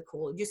beginning of the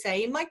call. You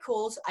say, in my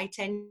calls, I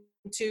tend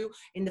to,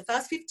 in the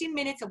first 15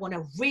 minutes, I want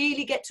to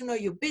really get to know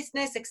your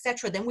business,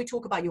 etc. Then we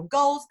talk about your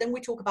goals. Then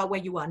we talk about where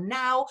you are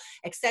now,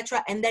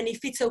 etc. And then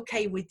if it's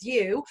okay with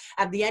you,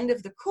 at the end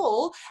of the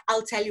call,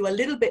 I'll tell you a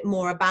little bit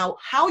more about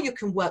how you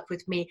can work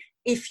with me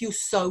if you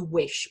so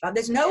wish. But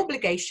there's no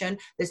obligation.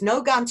 There's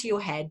no gun to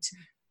your head.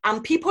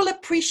 And people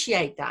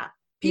appreciate that.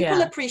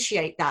 People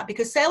appreciate that,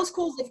 because sales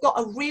calls have got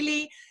a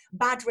really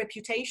bad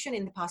reputation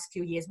in the past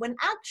few years, when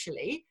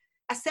actually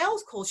a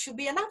sales call should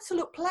be an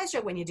absolute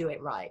pleasure when you do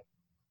it right.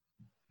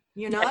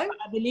 You know, I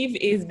believe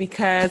is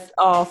because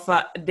of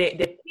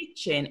the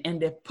pitching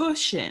and the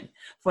pushing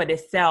for the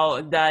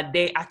sale that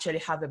they actually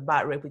have a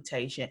bad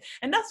reputation.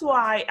 And that's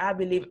why I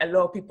believe a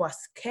lot of people are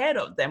scared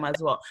of them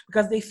as well,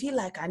 because they feel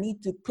like I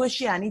need to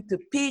push it, I need to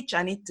pitch,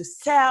 I need to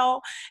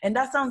sell. And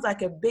that sounds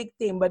like a big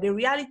thing. But the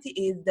reality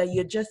is that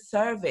you're just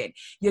serving,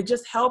 you're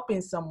just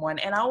helping someone.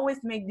 And I always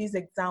make this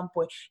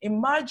example.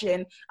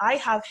 Imagine I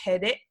have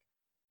headache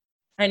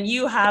and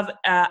you have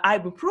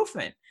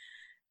ibuprofen.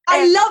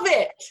 I love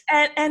it.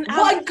 And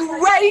what a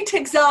great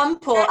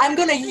example. I'm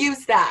going to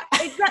use that.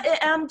 Exactly.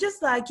 I'm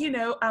just like,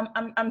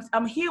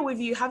 I'm here with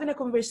you having a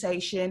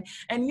conversation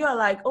and you're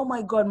like, oh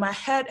my God, my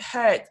head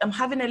hurts. I'm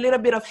having a little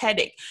bit of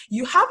headache.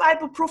 You have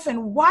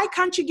ibuprofen. Why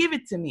can't you give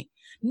it to me?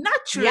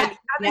 Naturally, as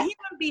a human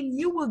being,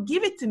 you will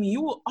give it to me.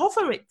 You will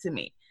offer it to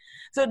me.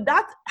 So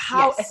that's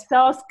how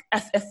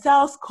a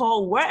sales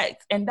call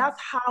works. And that's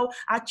how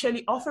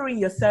actually offering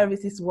your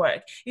services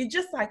work. It's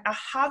just like, I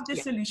have the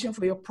solution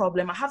for your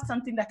problem. I have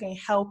something that can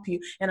help you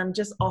and I'm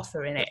just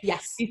offering it.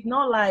 Yes. It's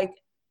not like,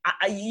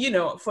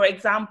 for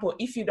example,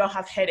 if you don't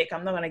have headache,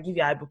 I'm not going to give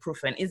you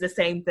ibuprofen. It's the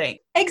same thing.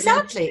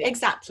 Exactly.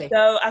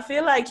 So I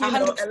feel like, a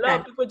lot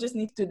of people just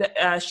need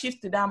to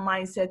shift to that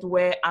mindset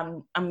where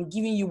I'm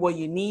giving you what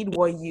you need,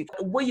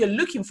 what you're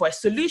looking for, a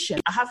solution.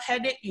 I have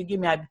headache, you give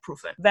me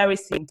ibuprofen. Very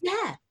simple.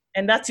 Yeah.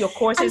 And that's your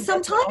course. And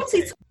sometimes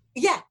it's,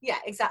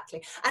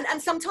 exactly.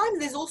 And sometimes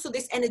there's also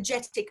this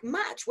energetic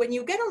match when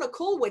you get on a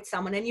call with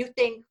someone and you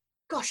think,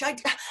 gosh,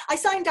 I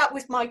signed up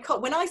with my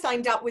when I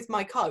signed up with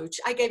my coach,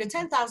 I gave her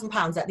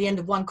 £10,000 at the end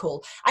of one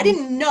call. I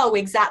didn't know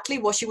exactly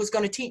what she was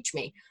going to teach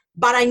me,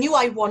 but I knew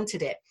I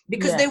wanted it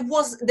because Yeah.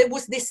 there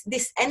was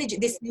this energy,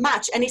 this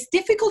match, and it's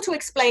difficult to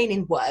explain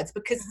in words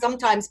because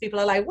sometimes people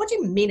are like, what do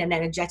you mean an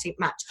energetic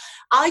match?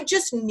 I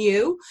just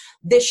knew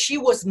that she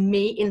was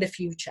me in the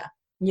future.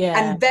 Yeah.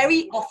 And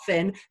very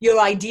often your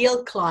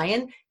ideal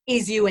client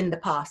is you in the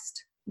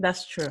past.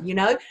 That's true. You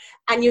know,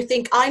 and you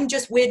think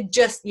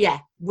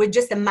we're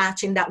just a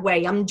match in that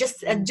way. I'm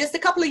just a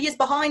couple of years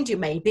behind you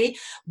maybe,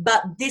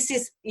 but this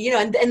is, you know,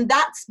 and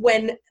that's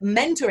when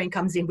mentoring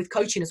comes in with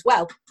coaching as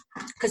well,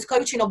 because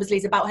coaching obviously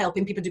is about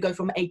helping people to go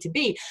from A to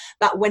B,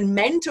 but when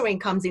mentoring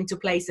comes into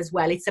place as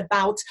well, it's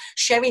about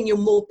sharing your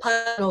more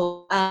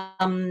personal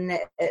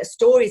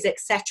stories,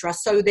 etc.,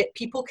 so that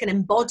people can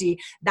embody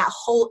that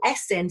whole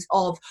essence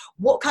of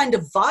what kind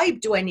of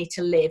vibe do I need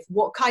to live,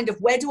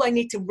 where do I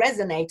need to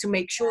resonate to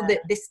make sure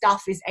that this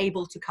stuff is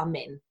able to come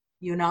in,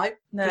 you know.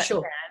 For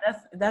sure. Yeah,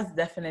 that's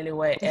definitely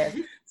where it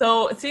is.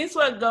 So since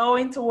we're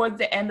going towards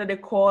the end of the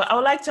call, I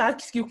would like to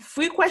ask you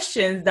 3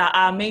 questions that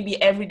are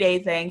maybe everyday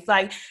things,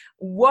 like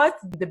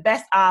what's the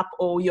best app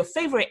or your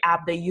favorite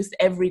app that you use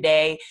every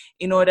day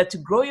in order to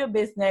grow your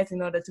business,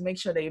 in order to make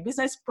sure that your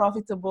business is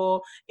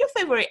profitable? Your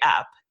favorite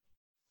app?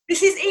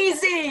 This is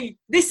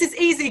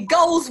easy.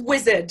 Goals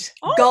Wizard.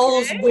 Okay.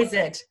 Goals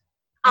Wizard.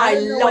 I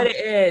love what it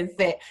is.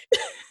 It.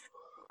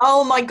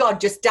 Oh my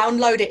God, just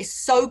download it. It's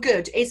so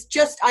good. It's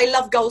just, I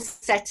love goal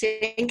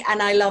setting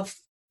and I love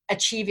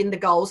achieving the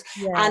goals.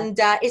 Yeah. And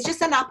it's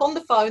just an app on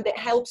the phone that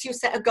helps you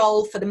set a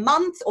goal for the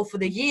month or for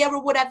the year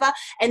or whatever.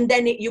 And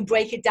then you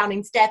break it down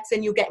in steps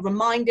and you get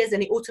reminders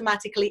and it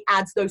automatically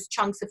adds those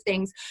chunks of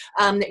things,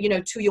 you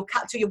know, to your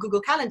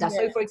Google Calendar. Yeah.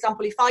 So for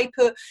example, if I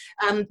put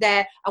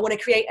there, I want to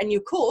create a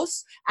new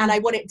course and I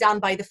want it done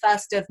by the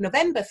 1st of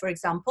November, for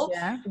example,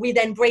 we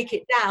then break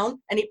it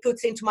down and it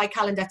puts into my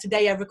calendar.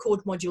 Today I record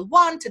module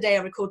 1. Today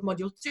I record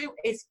module 2.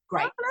 It's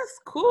great. Oh, that's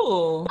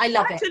cool. I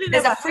love it.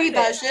 There's a free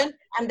version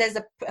and there's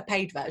a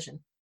paid version.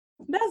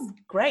 That's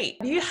great.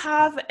 Do you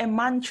have a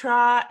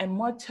mantra, a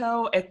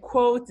motto, a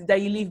quote that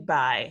you live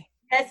by?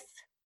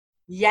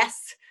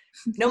 Yes.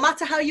 No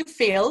matter how you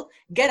feel,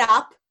 get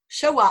up,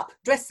 show up,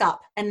 dress up,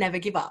 and never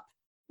give up.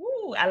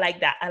 Ooh, I like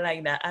that.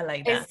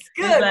 It's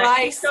good,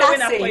 right?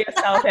 Showing up for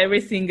yourself every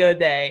single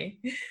day.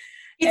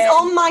 It's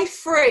on my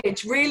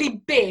fridge,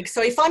 really big.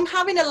 So if I'm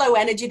having a low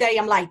energy day,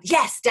 I'm like,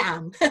 yes,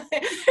 damn,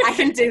 I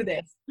can do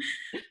this.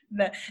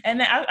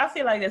 And I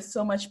feel like there's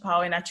so much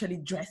power in actually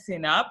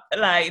dressing up.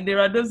 Like there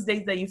are those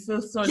days that you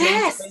feel so lazy,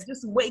 but you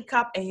just wake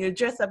up and you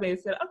dress up and you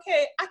feel,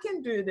 okay, I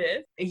can do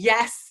this.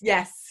 Yes,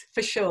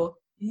 for sure.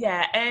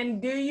 Yeah.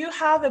 And do you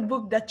have a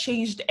book that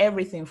changed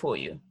everything for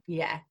you?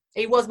 Yeah,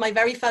 it was my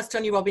very first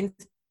Tony Robbins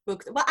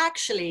book. Well,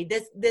 actually,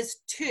 there's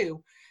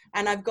 2.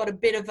 And I've got a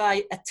bit of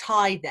a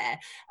tie there.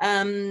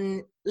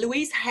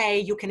 Louise Hay,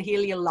 You Can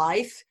Heal Your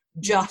Life,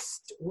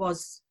 just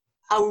was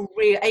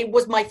it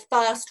was my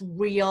first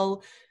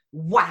real,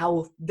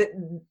 wow,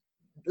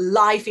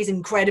 life is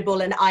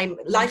incredible and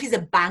life is a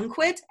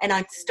banquet and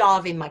I'm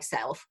starving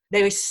myself.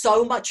 There is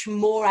so much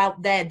more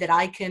out there that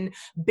I can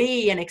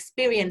be and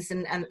experience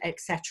and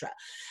etc.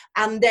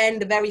 And then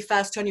the very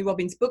first Tony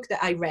Robbins book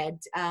that I read,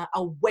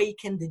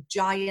 Awaken the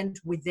Giant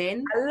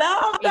Within. I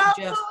love that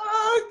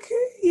book.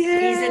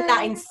 Yeah. Isn't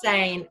that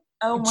insane?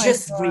 Oh my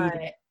God.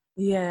 Read it.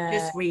 Yeah.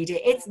 Just read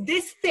it. It's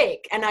this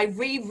thick and I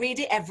reread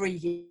it every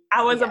year.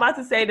 I was about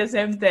to say the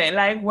same thing.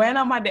 Like when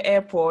I'm at the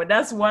airport,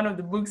 that's one of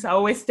the books I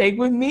always take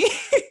with me.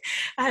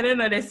 I don't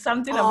know. There's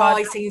something about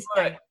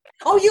it.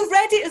 Oh, you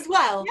read it as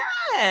well?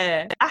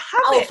 Yeah, I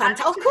have it.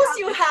 Fantastic. Of course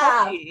you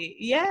have.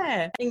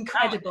 Yeah.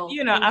 Incredible.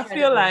 I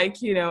feel like,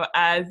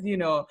 as,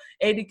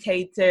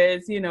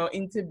 educators,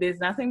 into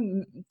business, I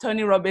think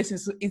Tony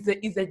Robbins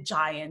is a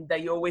giant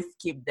that you always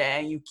keep there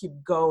and you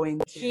keep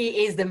going.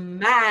 He is the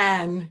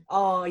man.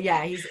 Oh,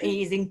 yeah.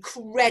 He's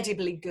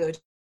incredibly good.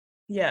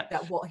 Yeah,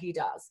 at what he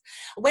does.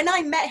 When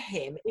I met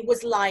him, it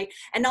was like,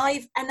 and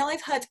I've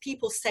heard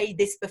people say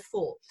this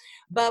before,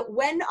 but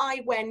when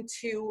I went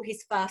to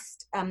his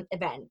first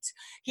event,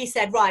 he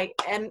said, right,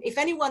 if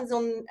anyone's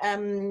in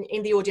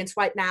the audience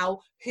right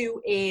now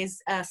who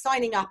is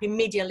signing up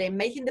immediately and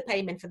making the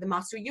payment for the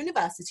Mastery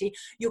University,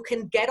 you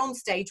can get on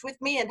stage with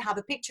me and have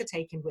a picture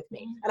taken with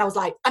me. And I was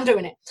like, I'm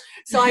doing it.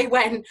 So I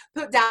went,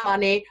 put down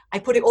money, I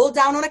put it all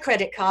down on a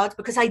credit card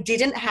because I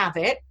didn't have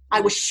it. I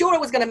was sure I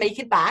was going to make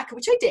it back,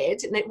 which I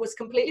did, and it was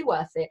completely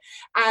worth it.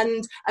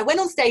 And I went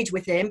on stage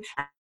with him,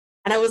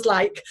 and I was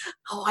like,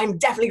 oh, I'm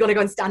definitely going to go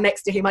and stand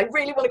next to him. I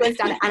really want to go and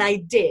stand. And I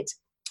did.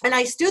 And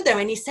I stood there,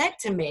 and he said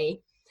to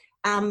me,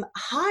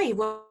 hi,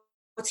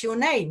 what's your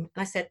name?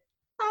 And I said,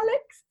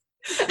 Alex.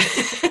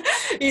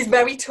 He's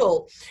very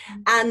tall.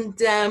 And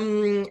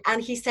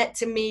he said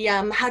to me,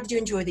 how did you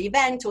enjoy the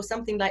event or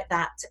something like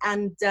that?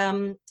 And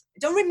I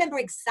don't remember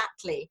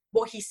exactly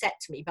what he said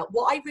to me, but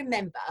what I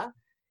remember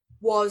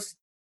was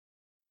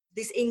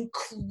this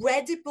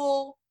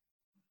incredible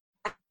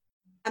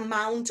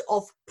amount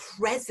of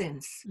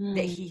presence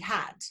that he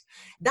had.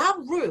 That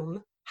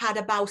room had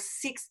about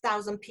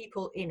 6,000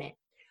 people in it.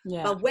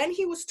 Yeah. But when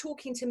he was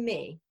talking to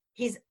me,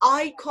 his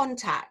eye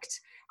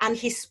contact and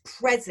his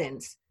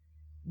presence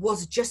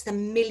was just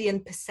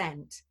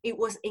 1,000,000%. It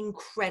was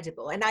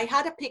incredible. And I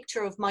had a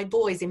picture of my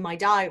boys in my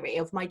diary,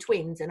 of my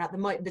twins. And at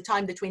the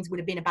time, the twins would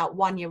have been about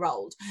 1 year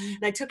old.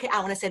 And I took it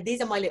out and I said,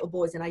 these are my little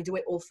boys and I do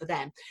it all for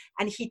them.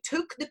 And he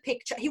took the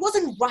picture. He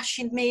wasn't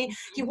rushing me.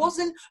 He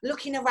wasn't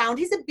looking around.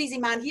 He's a busy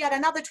man. He had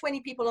another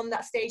 20 people on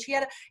that stage.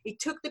 He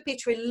took the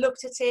picture, he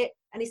looked at it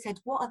and he said,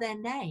 what are their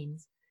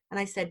names? And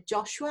I said,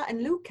 Joshua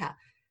and Luca.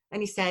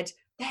 And he said,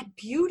 they're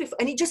beautiful.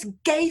 And he just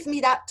gave me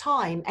that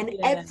time and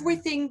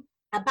everything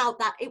about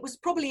that. It was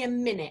probably a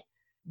minute,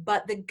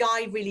 but the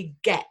guy really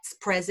gets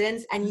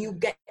presence and you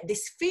get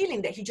this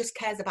feeling that he just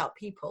cares about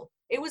people.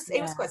 It was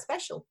quite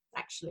special,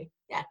 actually.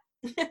 Yeah.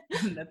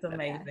 That's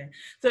amazing.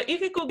 So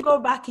if you could go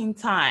back in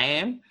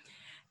time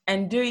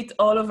and do it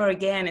all over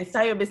again and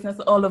start your business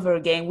all over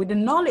again with the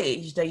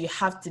knowledge that you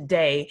have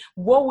today,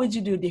 what would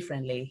you do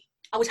differently?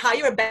 I would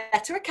hire a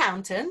better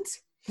accountant.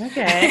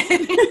 Okay.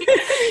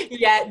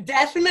 Yeah,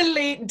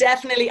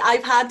 definitely.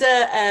 I've had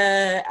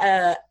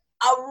a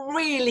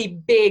really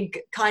big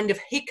kind of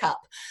hiccup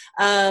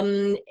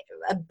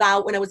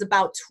about when I was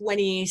about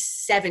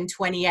 27,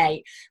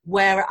 28,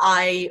 where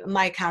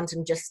my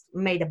accountant just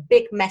made a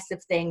big mess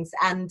of things.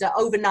 And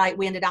overnight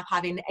we ended up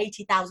having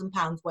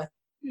 £80,000 worth.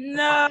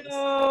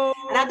 No.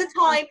 And at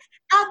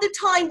the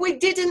time we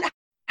didn't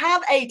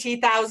have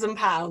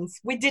 £80,000.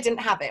 We didn't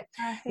have it.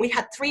 We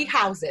had 3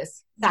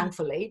 houses,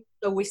 thankfully.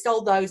 So we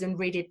sold those and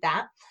redid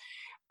that.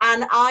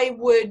 And I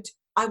would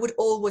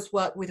always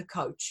work with a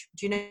coach.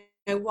 Do you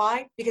know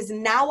why? Because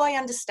now I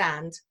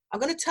understand. I'm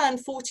going to turn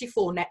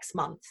 44 next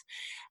month.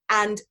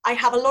 And I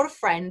have a lot of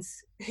friends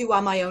who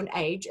are my own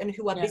age and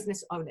who are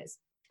business owners.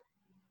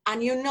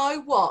 And you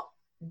know what?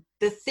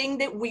 The thing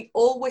that we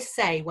always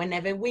say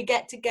whenever we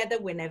get together,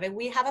 whenever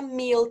we have a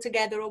meal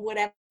together or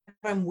whatever,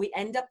 and we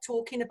end up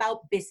talking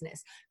about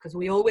business, because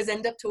we always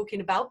end up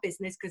talking about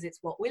business because it's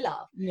what we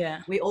love.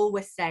 Yeah. We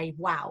always say,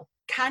 wow,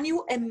 can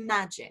you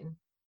imagine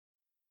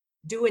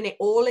doing it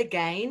all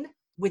again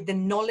with the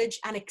knowledge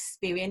and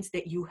experience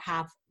that you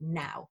have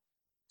now?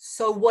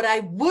 So what I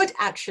would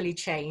actually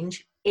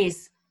change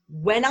is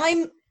when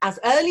I'm as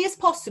early as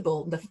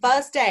possible, the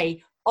first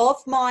day of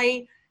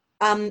my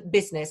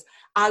business,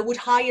 I would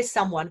hire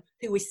someone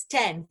who is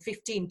 10,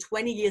 15,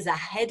 20 years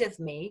ahead of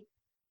me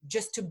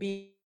just to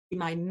be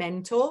my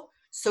mentor,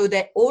 so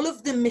that all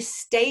of the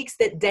mistakes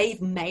that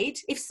they've made,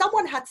 if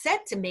someone had said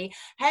to me,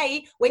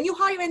 hey, when you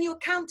hire a new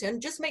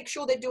accountant, just make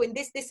sure they're doing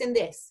this, this, and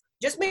this.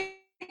 Just make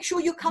sure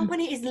your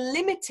company is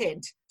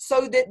limited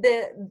so that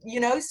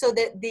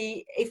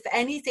if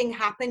anything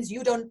happens,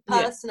 you don't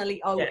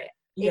personally owe it.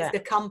 It's the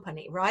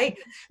company, right?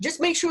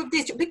 Just make sure of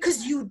this,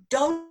 because you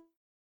don't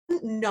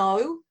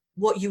know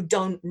what you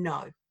don't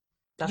know.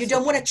 You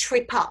don't want to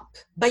trip up,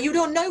 but you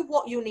don't know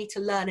what you need to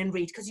learn and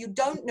read because you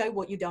don't know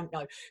what you don't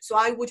know. So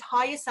I would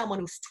hire someone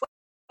who's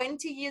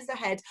 20 years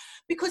ahead,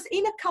 because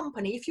in a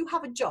company, if you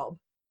have a job,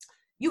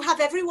 you have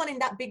everyone in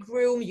that big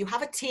room, you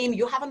have a team,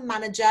 you have a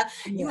manager,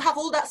 you have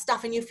all that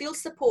stuff, and you feel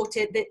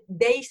supported that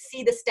they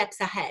see the steps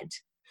ahead.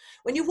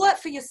 When you work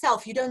for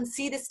yourself, you don't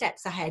see the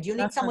steps ahead. You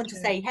need someone to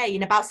say, hey,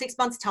 in about 6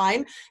 months'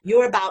 time,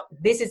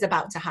 this is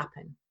about to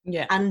happen.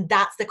 Yeah. And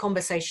that's the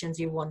conversations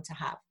you want to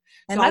have.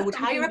 So I would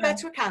hire a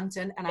better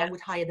accountant and I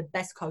would hire the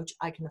best coach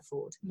I can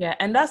afford. Yeah,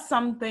 and that's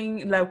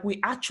something like we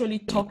actually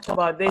talked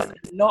about this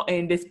a lot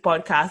in this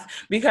podcast,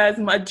 because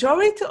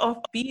majority of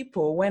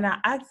people, when I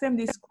ask them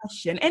this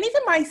question, and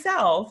even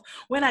myself,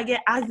 when I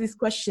get asked this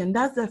question,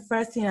 that's the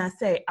first thing I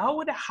say. I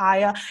would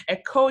hire a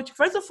coach,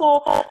 first of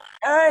all,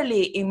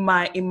 early in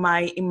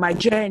my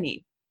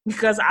journey.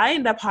 Because I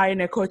ended up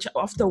hiring a coach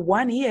after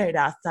 1 year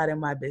that I started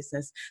my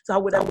business. So I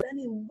would have done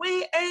it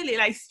way early,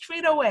 like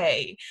straight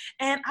away.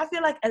 And I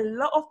feel like a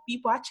lot of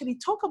people actually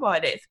talk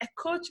about it. A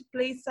coach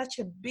plays such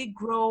a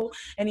big role,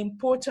 an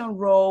important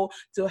role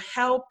to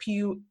help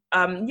you,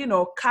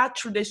 cut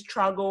through the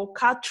struggle,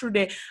 cut through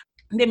the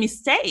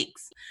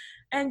mistakes.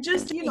 And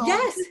just,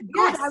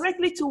 go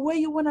directly to where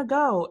you want to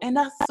go. And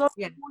that's so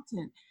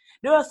important.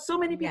 There are so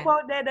many people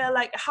out there that are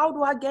like, how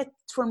do I get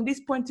from this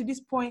point to this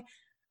point?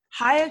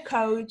 Hire a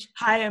coach,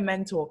 hire a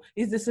mentor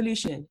is the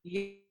solution.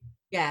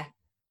 Yeah.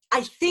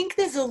 I think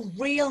there's a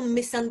real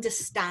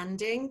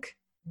misunderstanding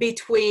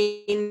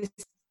between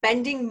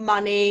spending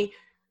money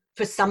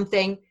for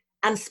something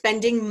and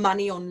spending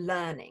money on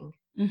learning.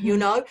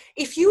 Mm-hmm.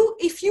 If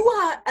you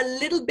are a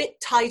little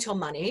bit tight on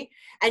money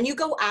and you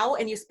go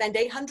out and you spend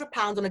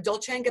 £800 on a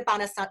Dolce &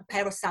 Gabbana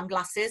pair of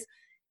sunglasses,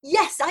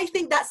 yes, I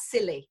think that's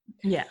silly.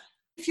 Yeah.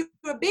 If you're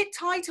a bit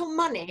tight on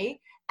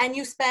money and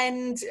you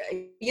spend,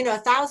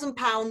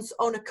 £1,000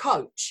 on a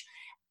coach,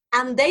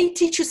 and they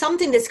teach you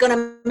something that's going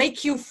to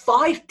make you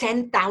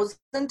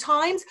 10,000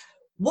 times,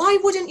 why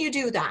wouldn't you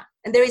do that?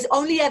 And there is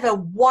only ever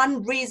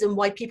one reason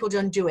why people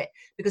don't do it,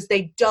 because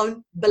they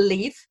don't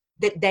believe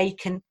that they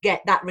can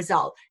get that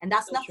result. And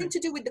that's nothing to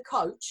do with the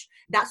coach.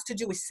 That's to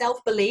do with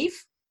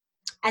self-belief,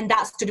 and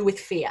that's to do with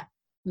fear.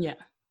 Yeah.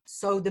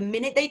 So the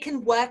minute they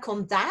can work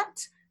on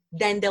that,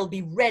 then they'll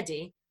be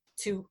ready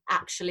to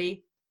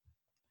actually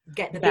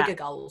get the bigger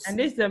goals. And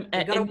this you've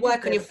got to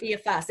work on your fear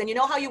first. And you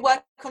know how you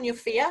work on your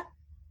fear?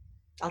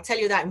 I'll tell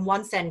you that in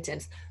one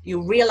sentence.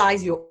 You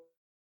realize you're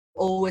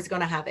always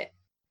going to have it.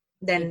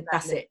 Then Exactly.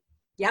 That's it.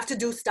 You have to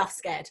do stuff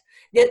scared.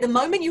 The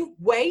moment you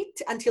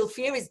wait until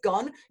fear is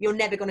gone, you're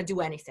never going to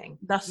do anything.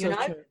 That's so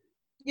true.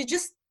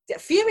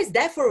 Fear is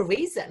there for a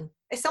reason.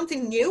 It's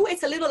something new.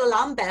 It's a little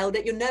alarm bell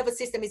that your nervous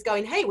system is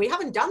going, hey, we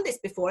haven't done this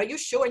before. Are you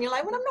sure? And you're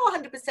like, well, I'm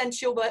not 100%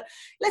 sure, but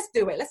let's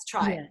do it. Let's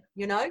try it.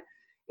 You know,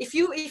 if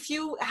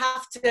you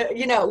have to,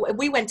 you know,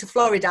 we went to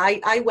Florida.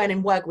 I went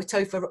and worked with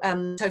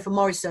Topher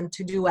Morrison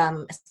to do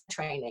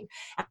training.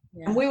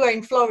 And we were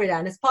in Florida.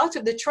 And as part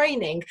of the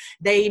training,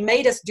 they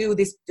made us do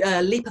this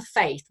leap of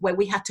faith where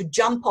we had to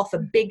jump off a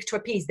big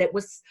trapeze that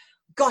was,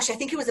 gosh, I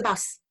think it was about,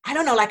 I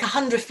don't know, like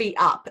 100 feet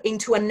up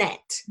into a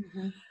net.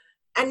 Mm-hmm.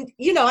 And,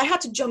 you know, I had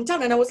to jump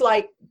down and I was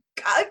like,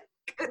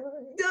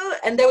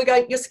 and they were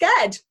going, you're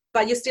scared,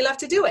 but you still have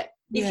to do it.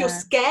 If you're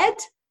scared,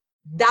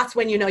 that's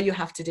when you know you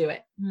have to do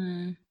it.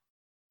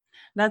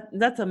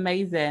 That's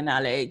amazing,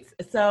 Alex.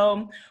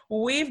 So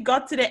we've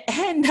got to the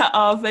end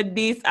of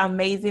this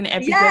amazing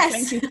episode. Yes.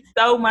 Thank you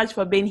so much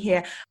for being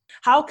here.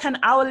 How can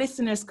our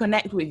listeners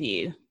connect with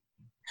you?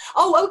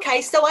 Oh,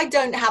 okay. So I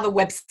don't have a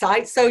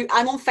website. So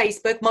I'm on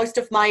Facebook. Most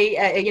of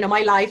my,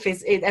 my life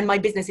is and my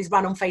business is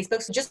run on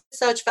Facebook. So just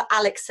search for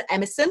Alex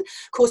Emerson,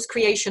 Course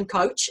Creation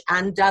Coach,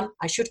 and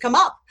I should come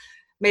up.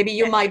 Maybe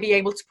you might be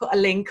able to put a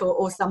link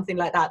or something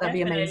like that. That'd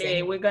Definitely. be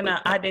amazing. We're going to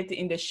add it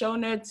in the show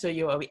notes so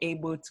you'll be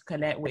able to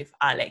connect with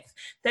Alex.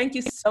 Thank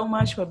you so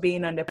much for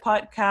being on the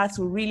podcast.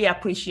 We really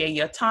appreciate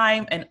your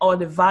time and all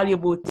the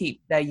valuable tips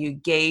that you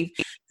gave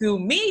to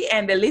me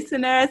and the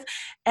listeners.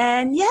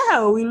 And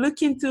we're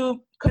looking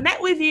to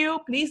connect with you.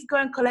 Please go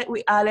and connect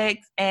with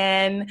Alex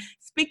and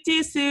speak to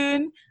you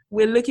soon.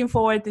 We're looking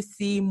forward to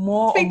see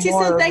more. Speak to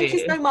you soon. Thank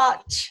you so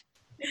much.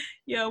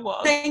 You're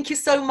welcome. Thank you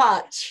so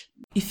much.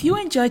 If you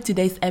enjoyed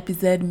today's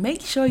episode,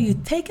 make sure you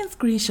take a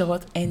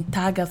screenshot and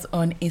tag us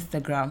on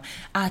Instagram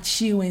at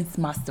SheWins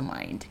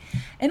Mastermind.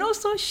 And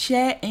also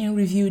share and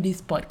review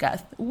this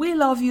podcast. We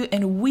love you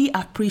and we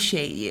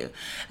appreciate you.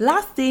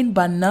 Last thing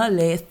but not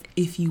least,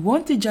 if you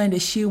want to join the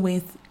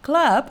SheWins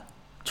Club,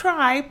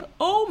 tribe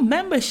or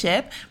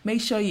membership,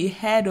 make sure you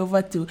head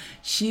over to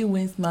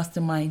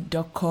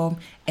shewinsmastermind.com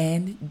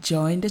and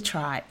join the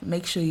tribe.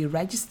 Make sure you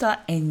register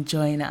and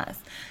join us.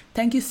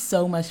 Thank you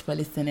so much for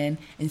listening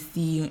and see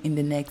you in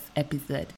the next episode.